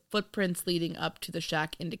 that the footprints leading up to the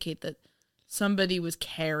shack indicate that somebody was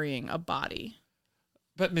carrying a body.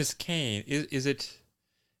 But Miss Kane, is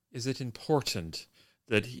it important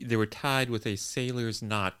that they were tied with a sailor's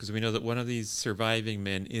knot? Because we know that one of these surviving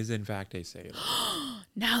men is in fact a sailor.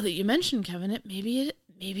 Now that you mention, Kevin, maybe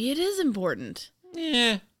it is important.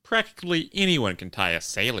 Yeah, practically anyone can tie a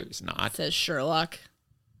sailor's knot. Says Sherlock.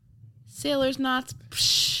 Sailor's knots.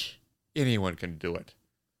 Psh. Anyone can do it.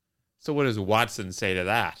 So what does Watson say to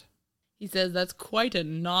that? He says that's quite a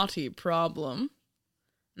naughty problem.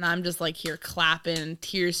 And I'm just like here clapping,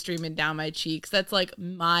 tears streaming down my cheeks. That's like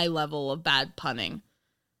my level of bad punning.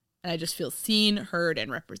 And I just feel seen, heard, and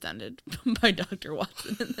represented by Dr.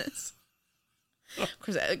 Watson in this.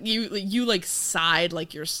 Because you like sighed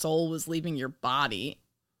like your soul was leaving your body.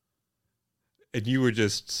 And you were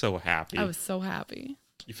just so happy. I was so happy.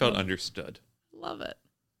 You felt understood. Love it.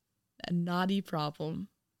 A naughty problem.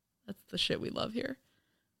 That's the shit we love here.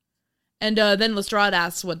 And then Lestrade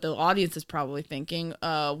asks what the audience is probably thinking.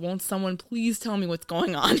 Won't someone please tell me what's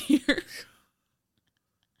going on here?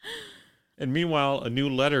 And meanwhile, a new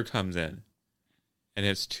letter comes in. And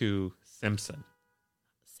it's to Simpson.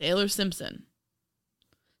 Sailor Simpson.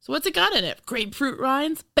 So what's it got in it? Grapefruit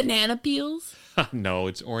rinds? Banana peels? No,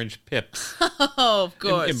 it's orange pips. Oh, of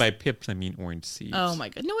course. And by pips, I mean orange seeds. Oh, my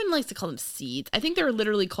God. No one likes to call them seeds. I think they're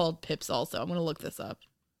literally called pips also. I'm going to look this up.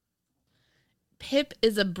 Pip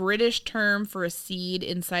is a British term for a seed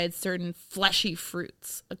inside certain fleshy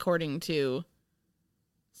fruits, according to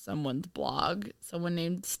someone's blog, someone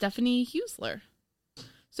named Stephanie Husler.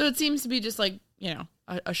 So it seems to be just like,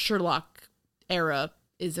 a Sherlock era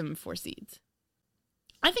ism for seeds.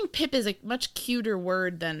 I think pip is a much cuter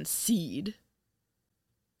word than seed.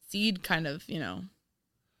 Seed kind of, Well,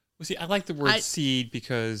 see, I like the word seed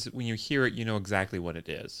because when you hear it, you know exactly what it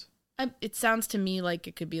is. It sounds to me like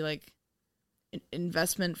it could be like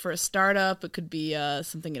investment for a startup. It could be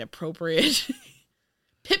something inappropriate.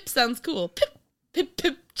 Pip sounds cool. Pip,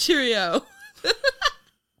 cheerio.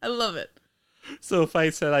 I love it. So if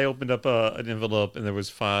I said I opened up an envelope and there was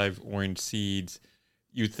 5 orange seeds,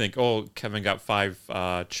 you'd think, oh, Kevin got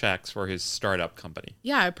 5 checks for his startup company.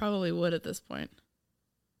 Yeah, I probably would at this point.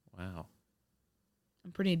 Wow.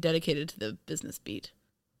 I'm pretty dedicated to the business beat.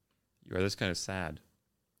 You are. That's kind of sad.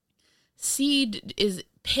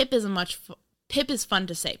 Pip is fun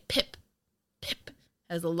to say. Pip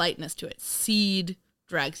has a lightness to it. Seed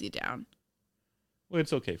drags you down. Well,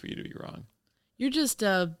 it's okay for you to be wrong. You're just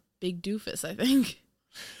a big doofus, I think.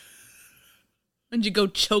 When'd you go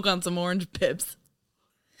choke on some orange pips?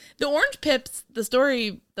 The orange pips, the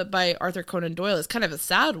story that by Arthur Conan Doyle is kind of a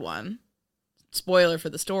sad one. Spoiler for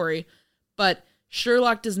the story. But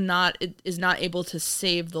Sherlock is not able to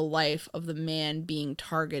save the life of the man being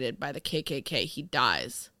targeted by the KKK. He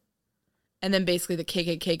dies. And then basically the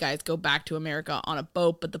KKK guys go back to America on a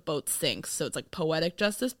boat, but the boat sinks. So it's like poetic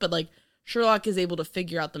justice. But like Sherlock is able to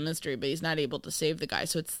figure out the mystery, but he's not able to save the guy.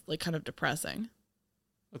 So it's like kind of depressing.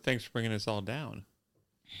 Well, thanks for bringing us all down.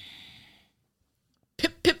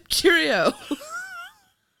 Pip, pip, cheerio.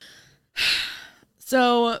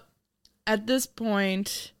 So at this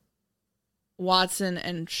point, Watson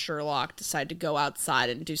and Sherlock decide to go outside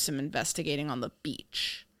and do some investigating on the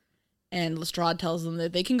beach. And Lestrade tells them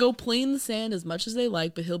that they can go play in the sand as much as they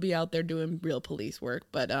like, but he'll be out there doing real police work.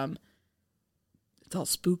 But it's all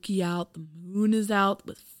spooky out. The moon is out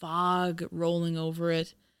with fog rolling over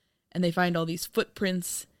it. And they find all these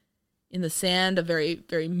footprints in the sand, a very,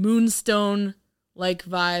 very Moonstone-like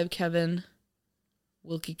vibe, Kevin.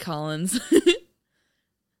 Wilkie Collins.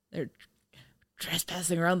 They're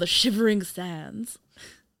trespassing around the shivering sands.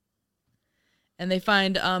 And they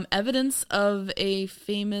find evidence of a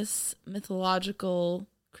famous mythological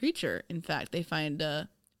creature. In fact, they find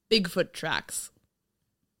Bigfoot tracks.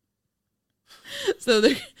 So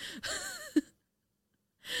they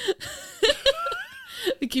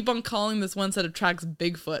keep on calling this one set of tracks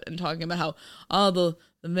Bigfoot and talking about how, the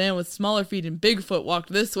man with smaller feet and Bigfoot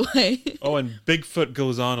walked this way. Oh, and Bigfoot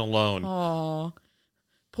goes on alone. Oh,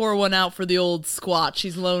 pour one out for the old squat.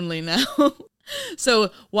 She's lonely now.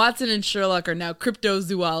 So Watson and Sherlock are now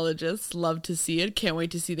cryptozoologists. Love to see it. Can't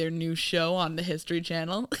wait to see their new show on the History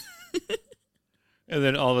Channel. And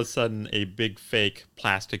then all of a sudden, a big fake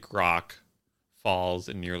plastic rock falls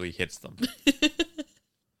and nearly hits them.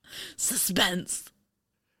 Suspense.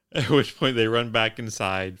 At which point they run back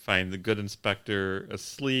inside, find the good inspector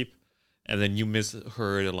asleep, and then you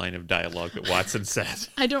misheard a line of dialogue that Watson said.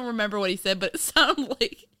 I don't remember what he said, but it sounded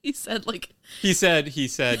like he said like...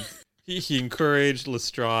 He encouraged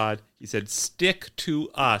Lestrade. He said, "Stick to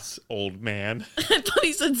us, old man." I thought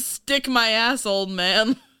he said, "Stick my ass, old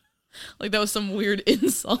man." Like that was some weird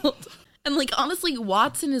insult. And like honestly,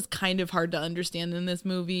 Watson is kind of hard to understand in this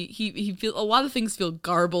movie. He feels a lot of things feel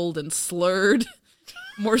garbled and slurred,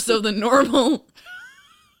 more so than normal.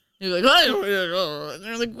 You're like, oh, and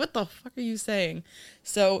they're like, what the fuck are you saying?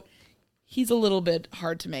 So he's a little bit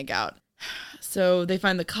hard to make out. So they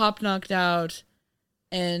find the cop knocked out,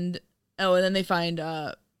 and then they find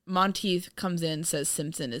Monteith comes in, says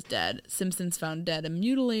Simpson is dead. Simpson's found dead and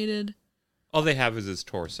mutilated. All they have is his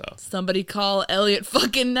torso. Somebody call Elliot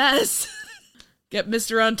fucking Ness. Get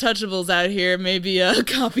Mr. Untouchables out here, maybe a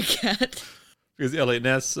copycat. Because Elliot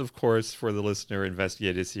Ness, of course, for the listener,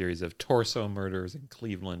 investigated a series of torso murders in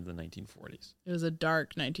Cleveland in the 1940s. It was a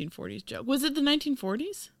dark 1940s joke. Was it the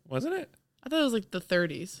 1940s? Wasn't it? I thought it was like the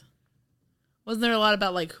 30s. Wasn't there a lot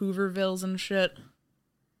about like Hoovervilles and shit?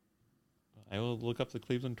 I will look up the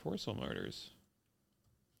Cleveland torso murders.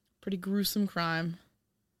 Pretty gruesome crime.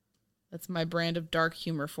 That's my brand of dark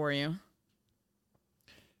humor for you.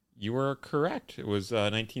 You were correct. It was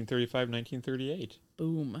 1935, 1938.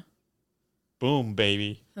 Boom. Boom,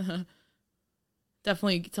 baby.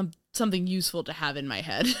 Definitely something useful to have in my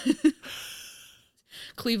head.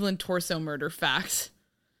 Cleveland torso murder facts.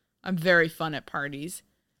 I'm very fun at parties.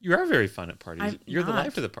 You are very fun at parties. You're the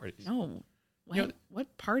life of the parties. No. You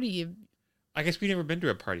What party? I guess we've never been to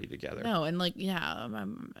a party together. No, and like, yeah,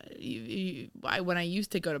 when I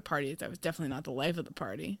used to go to parties, I was definitely not the life of the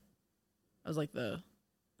party. I was like the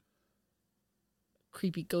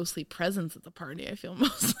creepy, ghostly presence at the party, I feel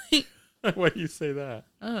mostly. Why do you say that?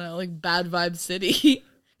 I don't know, like Bad Vibe City.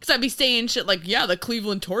 Because I'd be saying shit like, yeah, the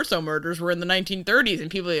Cleveland torso murders were in the 1930s,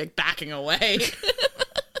 and people are like backing away.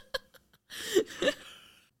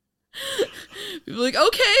 People are like,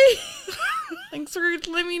 okay. Thanks for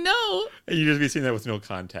letting me know. And you just be saying that with no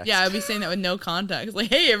context. Yeah, I'd be saying that with no context. Like,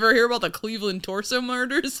 hey, ever hear about the Cleveland torso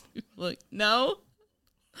murders? Like, no.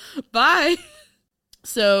 Bye.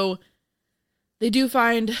 So they do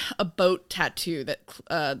find a boat tattoo that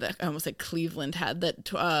I almost said Cleveland had,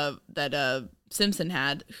 that Simpson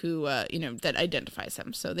had, who that identifies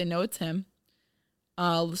him. So they know it's him.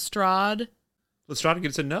 Lestrade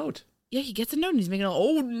gets a note. Yeah, he gets a note and he's making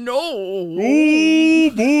oh no.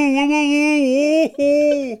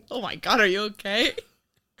 Oh my God, are you okay?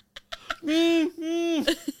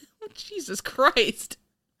 Jesus Christ.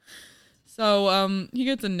 So he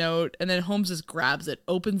gets a note and then Holmes just grabs it,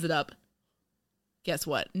 opens it up. Guess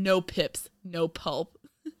what? No pips, no pulp.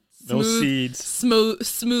 No seeds.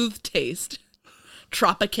 Smooth taste.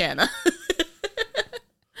 Tropicana.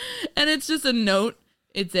 And it's just a note.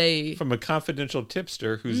 It's from a confidential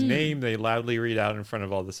tipster whose name they loudly read out in front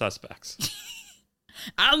of all the suspects.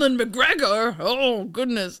 Alan McGregor. Oh,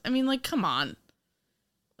 goodness. I mean, like, come on.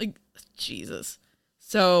 Like, Jesus.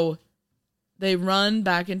 So they run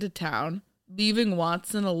back into town, leaving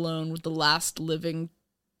Watson alone with the last living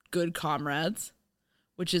good comrades,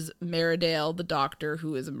 which is Meredale, the doctor,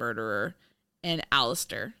 who is a murderer, and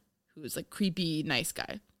Alistair, who is a creepy, nice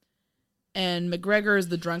guy. And McGregor is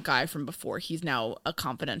the drunk guy from before. He's now a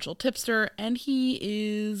confidential tipster, and he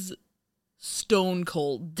is stone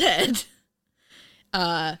cold dead.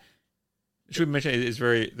 Should we mention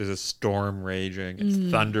there's a storm raging, it's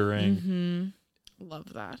thundering. Mm-hmm.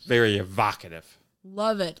 Love that. Very evocative.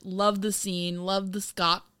 Love it. Love the scene. Love the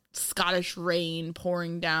Scottish rain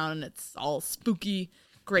pouring down. It's all spooky.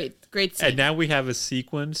 Great scene. And now we have a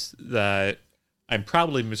sequence that I'm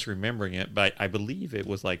probably misremembering it, but I believe it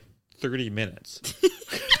was like 30 minutes.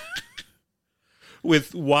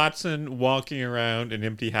 With Watson walking around an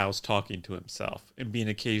empty house talking to himself and being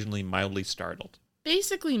occasionally mildly startled.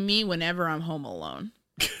 Basically me whenever I'm home alone.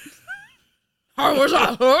 How was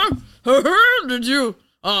that? Did you?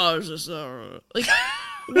 Oh, it was just like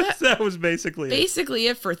that was basically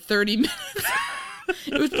it for 30 minutes.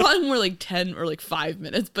 It was probably more like 10 or like 5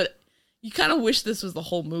 minutes, but you kind of wish this was the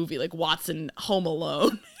whole movie, like Watson home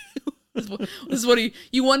alone. This is what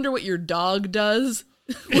you wonder what your dog does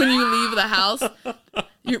when you leave the house.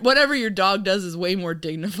 Whatever your dog does is way more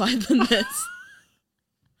dignified than this.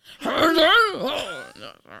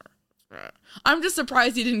 I'm just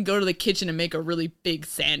surprised he didn't go to the kitchen and make a really big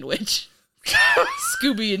sandwich.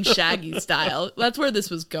 Scooby and Shaggy style. That's where this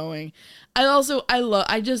was going. I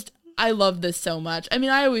love this so much. I mean,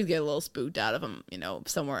 I always get a little spooked out of him,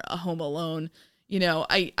 somewhere home alone.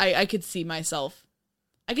 I could see myself.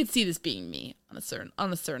 I could see this being me on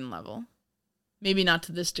a certain level. Maybe not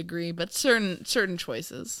to this degree, but certain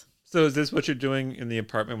choices. So is this what you're doing in the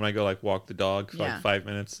apartment when I go walk the dog for like 5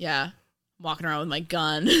 minutes? Yeah. I'm walking around with my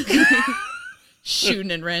gun. Shooting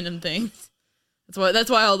at random things. That's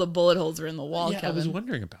why all the bullet holes are in the wall, Kevin. I was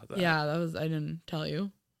wondering about that. Yeah, I didn't tell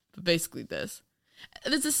you. But basically this.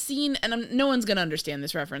 There's a scene, and no one's going to understand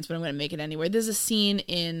this reference, but I'm going to make it anyway. There's a scene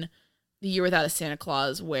in The Year Without a Santa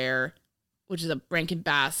Claus which is a Rankin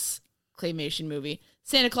Bass claymation movie.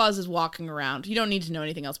 Santa Claus is walking around. You don't need to know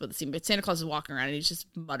anything else about the scene, but Santa Claus is walking around and he's just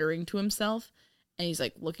muttering to himself. And he's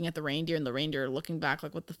like looking at the reindeer, and the reindeer are looking back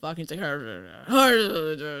like, what the fuck? And he's like,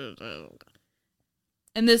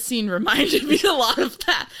 and this scene reminded me a lot of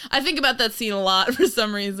that. I think about that scene a lot for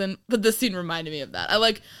some reason, but this scene reminded me of that. I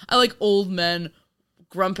like old men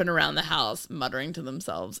grumping around the house, muttering to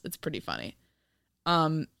themselves. It's pretty funny.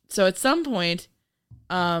 So at some point,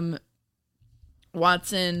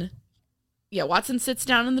 Watson sits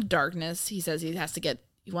down in the darkness. He says he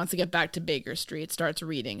wants to get back to Baker Street, starts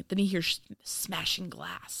reading. Then he hears smashing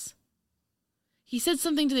glass. He said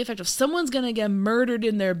something to the effect of, someone's going to get murdered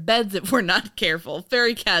in their beds if we're not careful.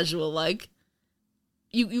 Very casual, like.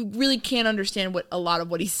 You really can't understand a lot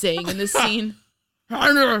of what he's saying in this scene.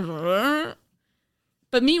 But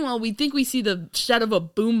meanwhile, we think we see the shadow of a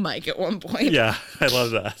boom mic at one point. Yeah, I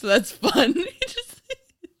love that. So that's fun.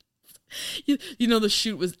 The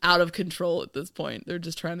shoot was out of control at this point. They're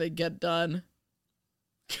just trying to get done.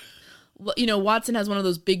 Watson has one of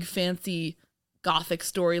those big fancy Gothic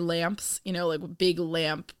story lamps, like a big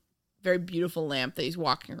lamp, very beautiful lamp that he's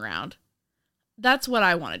walking around. That's what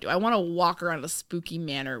I want to do. I want to walk around a spooky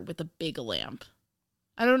manor with a big lamp.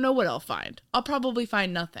 I don't know what I'll find. I'll probably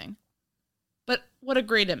find nothing. But what a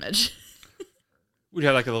great image. Would you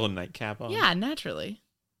have like a little nightcap on? Yeah, naturally.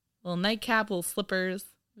 Little nightcap, little slippers.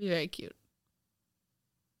 Be very cute.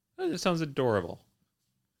 That sounds adorable.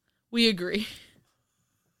 We agree.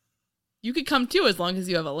 You could come too as long as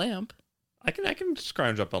you have a lamp. I can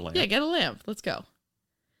scrounge up a lamp. Yeah, get a lamp. Let's go.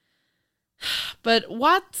 But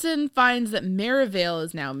Watson finds that Merivale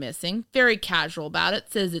is now missing. Very casual about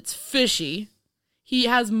it. Says it's fishy. He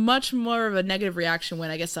has much more of a negative reaction when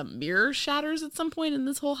I guess a mirror shatters at some point in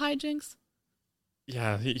this whole hijinks.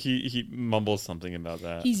 Yeah, he mumbles something about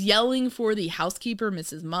that. He's yelling for the housekeeper,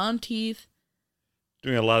 Mrs. Monteith.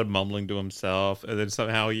 Doing a lot of mumbling to himself, and then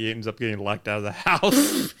somehow he ends up getting locked out of the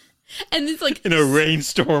house. And it's like in a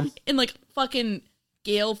rainstorm. In like fucking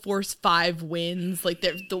gale force 5 winds. Like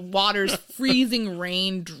the water's freezing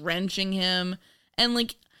rain drenching him. And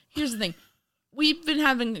like, here's the thing. We've been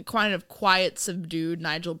having a kind of quiet, subdued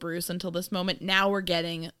Nigel Bruce until this moment. Now we're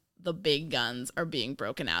getting the big guns are being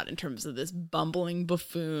broken out in terms of this bumbling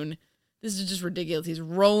buffoon. This is just ridiculous. He's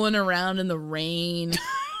rolling around in the rain.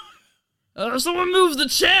 someone move the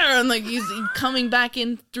chair. And like he's coming back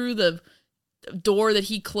in through the door that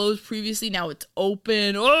he closed previously. Now it's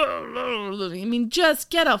open. I mean, just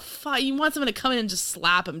get you want someone to come in and just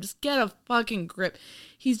slap him. Just get a fucking grip.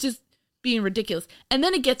 He's just being ridiculous. And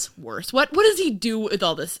then it gets worse. What does he do with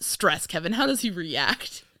all this stress, Kevin? How does he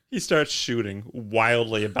react? He starts shooting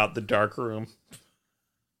wildly about the dark room.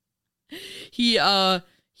 He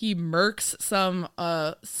murks some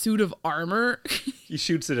suit of armor. He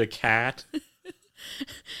shoots at a cat.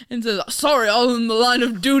 And says, sorry, all in the line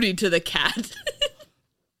of duty to the cat.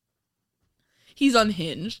 He's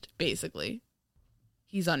unhinged, basically.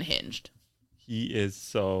 He's unhinged. He is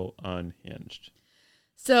so unhinged.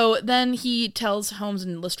 So then he tells Holmes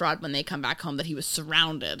and Lestrade when they come back home that he was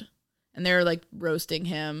surrounded. And they're like roasting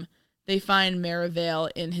him. They find Merivale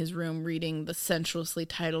in his room reading the sensuously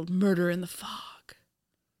titled Murder in the Fog.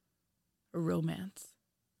 A romance.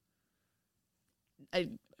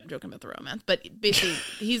 I'm joking about the romance, but basically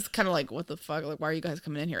he's kind of like, what the fuck? Like, why are you guys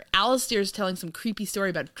coming in here? Alistair's telling some creepy story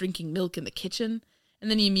about drinking milk in the kitchen, and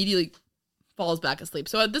then he immediately falls back asleep.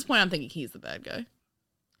 So at this point, I'm thinking he's the bad guy.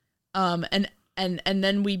 And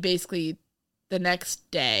then we basically, the next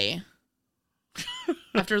day,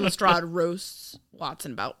 after Lestrade roasts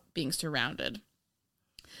Watson about being surrounded,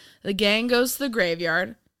 the gang goes to the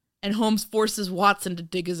graveyard, and Holmes forces Watson to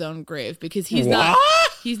dig his own grave because he's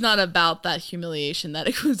not about that humiliation that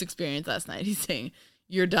it was experienced last night. He's saying,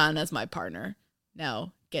 "You're done as my partner.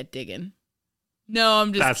 Now get digging." No,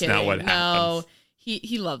 I'm just kidding. That's not what happens. No,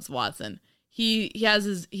 he loves Watson.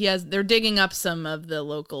 They're digging up some of the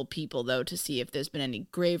local people though to see if there's been any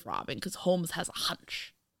grave robbing because Holmes has a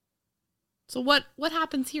hunch. So what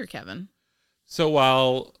happens here, Kevin? So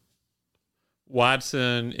while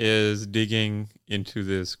Watson is digging into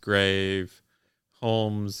this grave,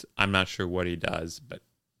 Holmes, I'm not sure what he does, but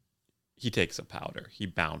he takes a powder. He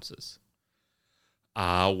bounces.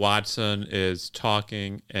 Watson is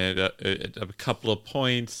talking, and at a couple of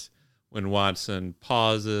points, when Watson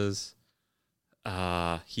pauses,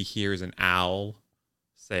 he hears an owl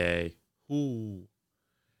say, "Ooh."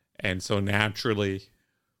 And so naturally,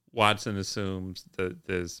 Watson assumes that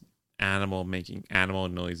this animal making animal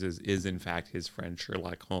noises is in fact his friend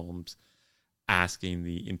Sherlock Holmes, asking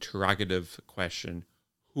the interrogative question,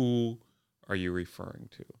 "Who are you referring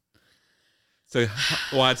to?" So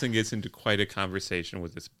Watson gets into quite a conversation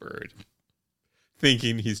with this bird,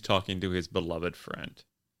 thinking he's talking to his beloved friend.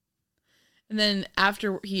 And then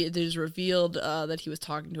after it is revealed that he was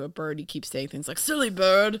talking to a bird, he keeps saying things like, "Silly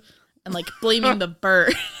bird," and like blaming the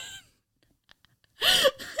bird.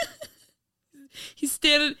 He's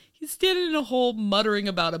standing in a hole muttering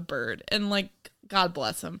about a bird, and like, God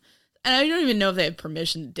bless him. And I don't even know if they have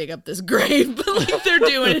permission to dig up this grave, but like they're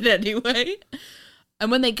doing it anyway.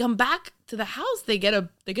 And when they come back to the house, they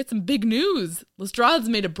get some big news. Lestrade's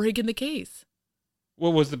made a break in the case.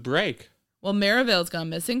 What was the break? Well, Merivale's gone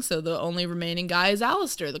missing, so the only remaining guy is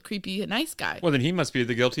Alistair, the creepy, nice guy. Well, then he must be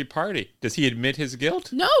the guilty party. Does he admit his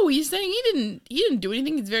guilt? No, he's saying he didn't do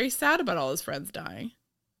anything. He's very sad about all his friends dying.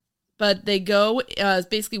 But they go,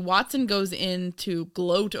 basically Watson goes in to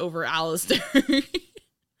gloat over Alistair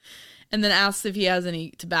and then asks if he has any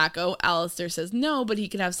tobacco. Alistair says no, but he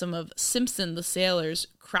can have some of Simpson the sailor's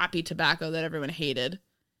crappy tobacco that everyone hated.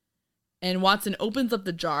 And Watson opens up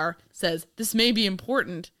the jar, says, "This may be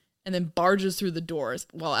important," and then barges through the doors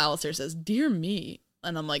while Alistair says, "Dear me."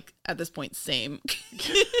 And I'm like, at this point, same.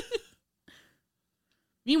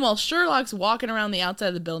 Meanwhile, Sherlock's walking around the outside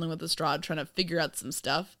of the building with Lestrade trying to figure out some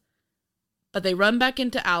stuff. But they run back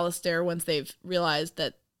into Alistair once they've realized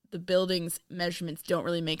that the building's measurements don't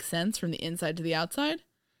really make sense from the inside to the outside.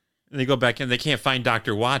 And they go back in. They can't find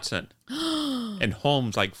Dr. Watson. And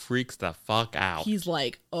Holmes, like, freaks the fuck out. He's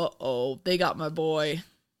like, uh-oh, they got my boy.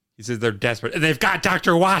 He says they're desperate. And they've got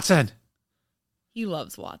Dr. Watson. He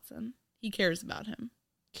loves Watson. He cares about him.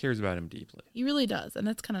 Cares about him deeply. He really does. And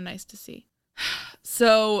that's kind of nice to see.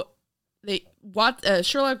 So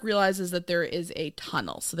Sherlock realizes that there is a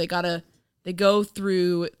tunnel. So they go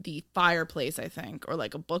through the fireplace, I think, or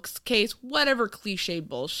like a bookcase, whatever cliche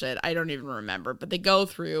bullshit. I don't even remember. But they go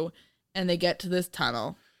through and they get to this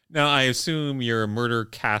tunnel. Now, I assume your murder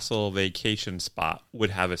castle vacation spot would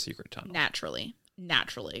have a secret tunnel. Naturally.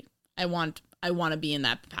 I want to be in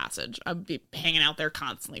that passage. I'd be hanging out there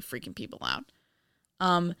constantly, freaking people out.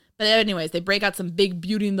 But anyways, they break out some big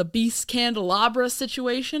Beauty and the Beast candelabra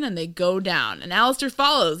situation, and they go down. And Alistair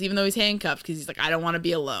follows, even though he's handcuffed, because he's like, I don't want to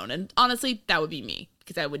be alone. And honestly, that would be me,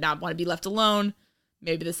 because I would not want to be left alone.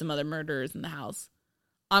 Maybe there's some other murderers in the house.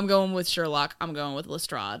 I'm going with Sherlock. I'm going with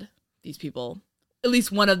Lestrade. These people, at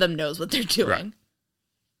least one of them knows what they're doing. Right.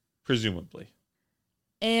 Presumably.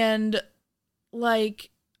 And like,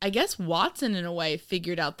 I guess Watson, in a way,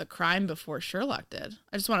 figured out the crime before Sherlock did.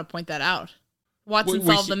 I just want to point that out. Watson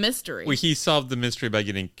solved the mystery. Well, he solved the mystery by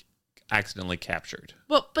getting accidentally captured.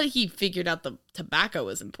 Well, but he figured out the tobacco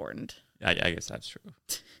was important. I guess that's true.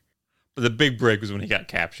 But the big break was when he got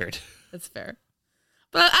captured. That's fair.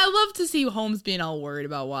 But I love to see Holmes being all worried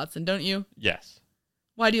about Watson, don't you? Yes.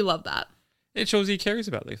 Why do you love that? It shows he cares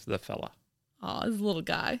about the fella. Aw, this little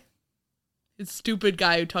guy. His stupid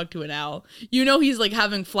guy who talked to an owl. You know he's like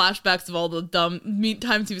having flashbacks of all the dumb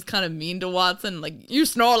times he was kind of mean to Watson. Like, you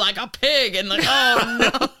snore like a pig. And like,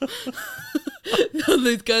 oh no.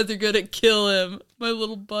 These guys are going to kill him. My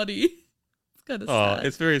little buddy. It's kind of sad. Oh,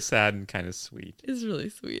 it's very sad and kind of sweet. It's really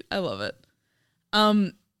sweet. I love it.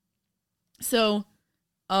 So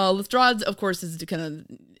Lestrade, of course, is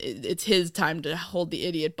it's his time to hold the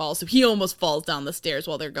idiot ball. So he almost falls down the stairs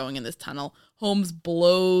while they're going in this tunnel. Holmes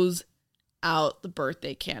blows out the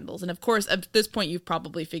birthday candles. And of course, at this point, you've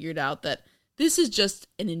probably figured out that this is just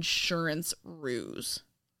an insurance ruse.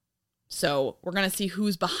 So we're going to see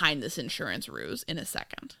who's behind this insurance ruse in a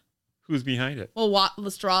second. Who's behind it? Well,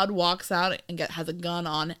 Lestrade walks out and has a gun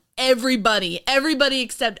on everybody. Everybody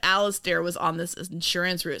except Alistair was on this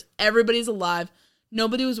insurance ruse. Everybody's alive.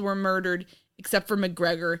 Nobody was murdered except for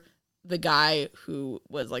McGregor, the guy who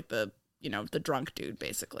was like the drunk dude,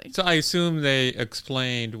 basically. So I assume they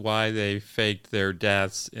explained why they faked their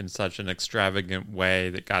deaths in such an extravagant way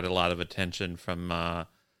that got a lot of attention from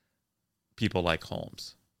people like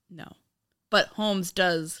Holmes. No. But Holmes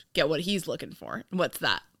does get what he's looking for. What's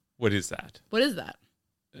that? What is that? What is that?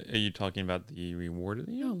 Are you talking about the reward of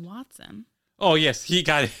the year? No, Watson. Oh, yes. He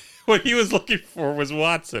got it. What he was looking for was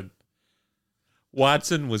Watson.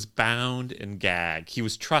 Watson was bound and gagged. He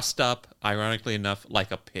was trussed up, ironically enough,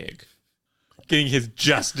 like a pig. Getting his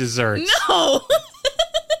just desserts. No!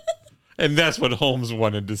 And that's what Holmes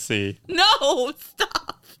wanted to see. No!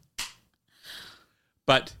 Stop!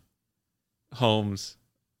 But Holmes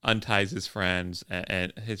unties his friends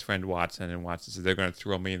and his friend Watson, and Watson says, they're going to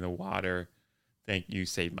throw me in the water. Thank you,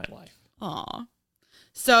 saved my life. Aw.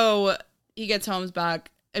 So he gets Holmes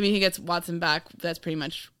back. He gets Watson back. That's pretty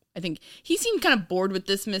much, I think, he seemed kind of bored with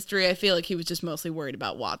this mystery. I feel like he was just mostly worried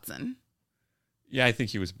about Watson. Yeah, I think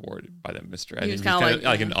he was bored by that mystery. I think was he was kind of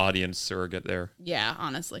like an audience surrogate there. Yeah,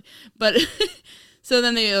 honestly. But so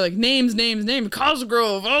then they like names,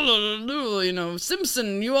 Cosgrove,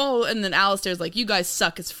 Simpson, you all, and then Alistair's like, you guys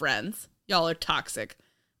suck as friends. Y'all are toxic,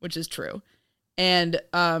 which is true. And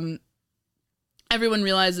everyone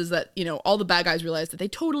realizes that, all the bad guys realize that they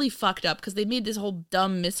totally fucked up because they made this whole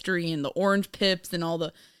dumb mystery and the orange pips and all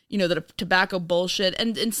the, the tobacco bullshit.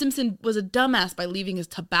 And Simpson was a dumbass by leaving his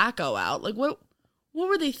tobacco out. Like, what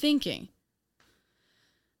were they thinking?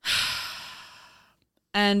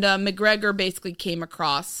 And McGregor basically came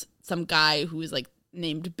across some guy who was like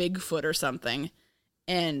named Bigfoot or something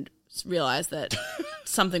and realized that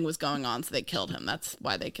something was going on, so they killed him. That's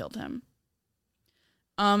why they killed him.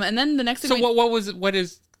 And then the next thing. So what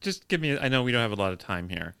is? Just give me. I know we don't have a lot of time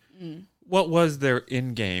here. What was their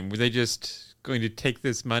end game? Were they just going to take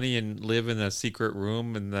this money and live in a secret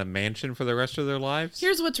room in the mansion for the rest of their lives?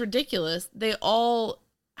 Here's what's ridiculous. They all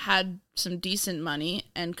had some decent money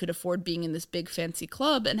and could afford being in this big fancy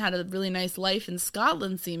club and had a really nice life in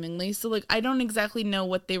Scotland, seemingly. So, I don't exactly know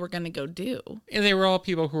what they were going to go do. And they were all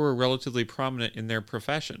people who were relatively prominent in their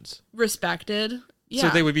professions. Respected. Yeah. So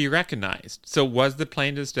they would be recognized. So was the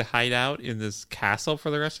plan just to hide out in this castle for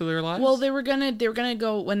the rest of their lives? Well, they were gonna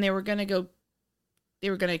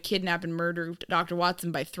kidnap and murder Dr.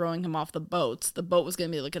 Watson by throwing him off the boats. The boat was gonna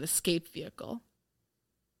be like an escape vehicle.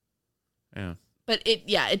 Yeah. But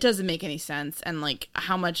it doesn't make any sense. And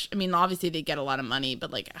how much, obviously they get a lot of money,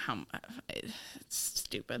 but it's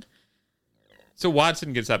stupid. So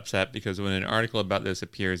Watson gets upset because when an article about this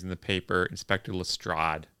appears in the paper, Inspector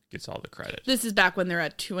Lestrade gets all the credit. This is back when they're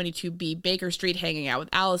at 22B Baker Street hanging out with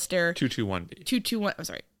Alistair. 221B. 221, I'm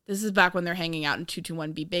sorry. This is back when they're hanging out in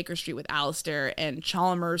 221B Baker Street with Alistair and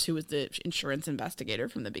Chalmers, who was the insurance investigator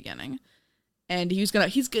from the beginning. And he's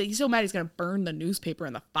so mad he's going to burn the newspaper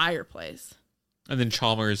in the fireplace. And then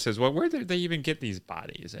Chalmers says, well, where did they even get these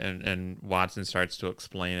bodies? And Watson starts to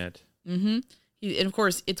explain it. Mm-hmm. And of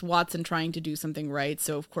course, it's Watson trying to do something right.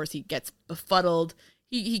 So, of course, he gets befuddled.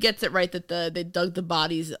 He gets it right that they dug the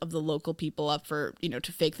bodies of the local people up for,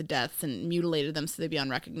 to fake the deaths and mutilated them so they'd be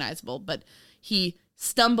unrecognizable. But he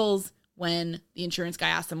stumbles when the insurance guy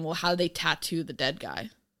asks him, well, how do they tattoo the dead guy?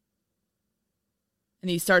 And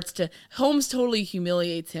he starts to, Holmes totally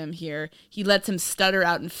humiliates him here. He lets him stutter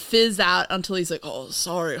out and fizz out until he's like, oh,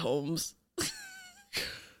 sorry, Holmes.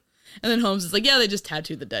 And then Holmes is like, yeah, they just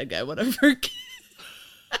tattooed the dead guy, whatever.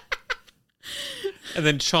 And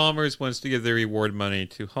then Chalmers wants to give the reward money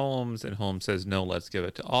to Holmes, and Holmes says, no, let's give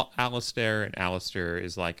it to Alistair. And Alistair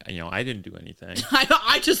is like, I didn't do anything.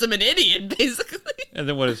 I just am an idiot, basically. And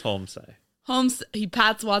then what does Holmes say? Holmes, he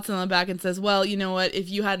pats Watson on the back and says, well, you know what? If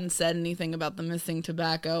you hadn't said anything about the missing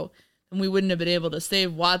tobacco, then we wouldn't have been able to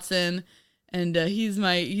save Watson. And he's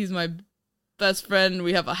my best friend.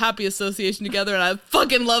 We have a happy association together, and I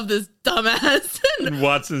fucking love this dumbass. And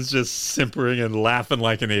Watson's just simpering and laughing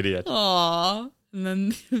like an idiot. Aw. And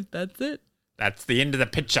then that's it. That's the end of the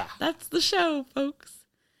picture. That's the show, folks.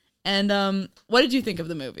 And what did you think of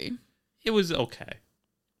the movie? It was okay.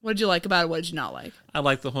 What did you like about it? What did you not like? I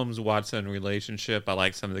like the Holmes-Watson relationship. I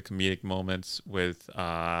like some of the comedic moments with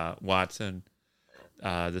Watson.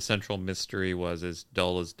 The central mystery was as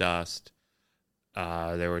dull as dust.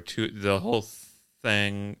 There were the whole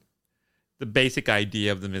thing, the basic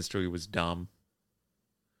idea of the mystery was dumb.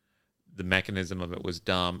 The mechanism of it was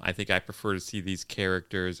dumb. I think I prefer to see these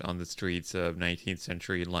characters on the streets of 19th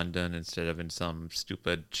century London instead of in some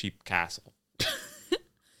stupid cheap castle.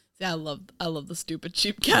 Yeah, I love the stupid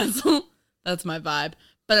cheap castle. That's my vibe.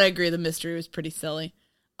 But I agree, the mystery was pretty silly.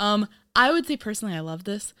 I would say personally I love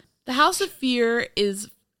this. The House of Fear is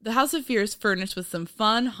furnished with some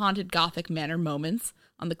fun, haunted Gothic manor moments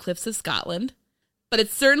on the cliffs of Scotland, but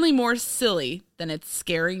it's certainly more silly than its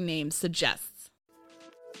scary name suggests.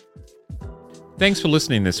 Thanks for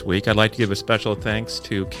listening this week. I'd like to give a special thanks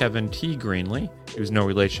to Kevin T. Greenlee, who's no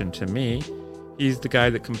relation to me. He's the guy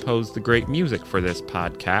that composed the great music for this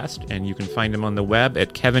podcast, and you can find him on the web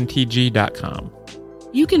at kevintg.com.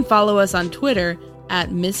 You can follow us on Twitter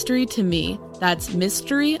at Mystery to Me. That's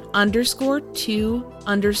mystery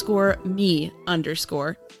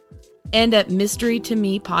 _to_me_. And at Mystery to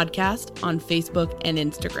Me Podcast on Facebook and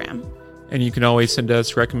Instagram. And you can always send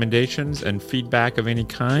us recommendations and feedback of any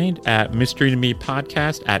kind at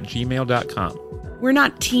mysterytomepodcast@gmail.com. We're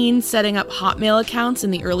not teens setting up Hotmail accounts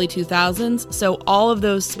in the early 2000s, so all of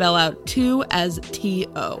those spell out 2 as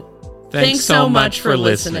T-O. Thanks so much for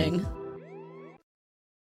listening.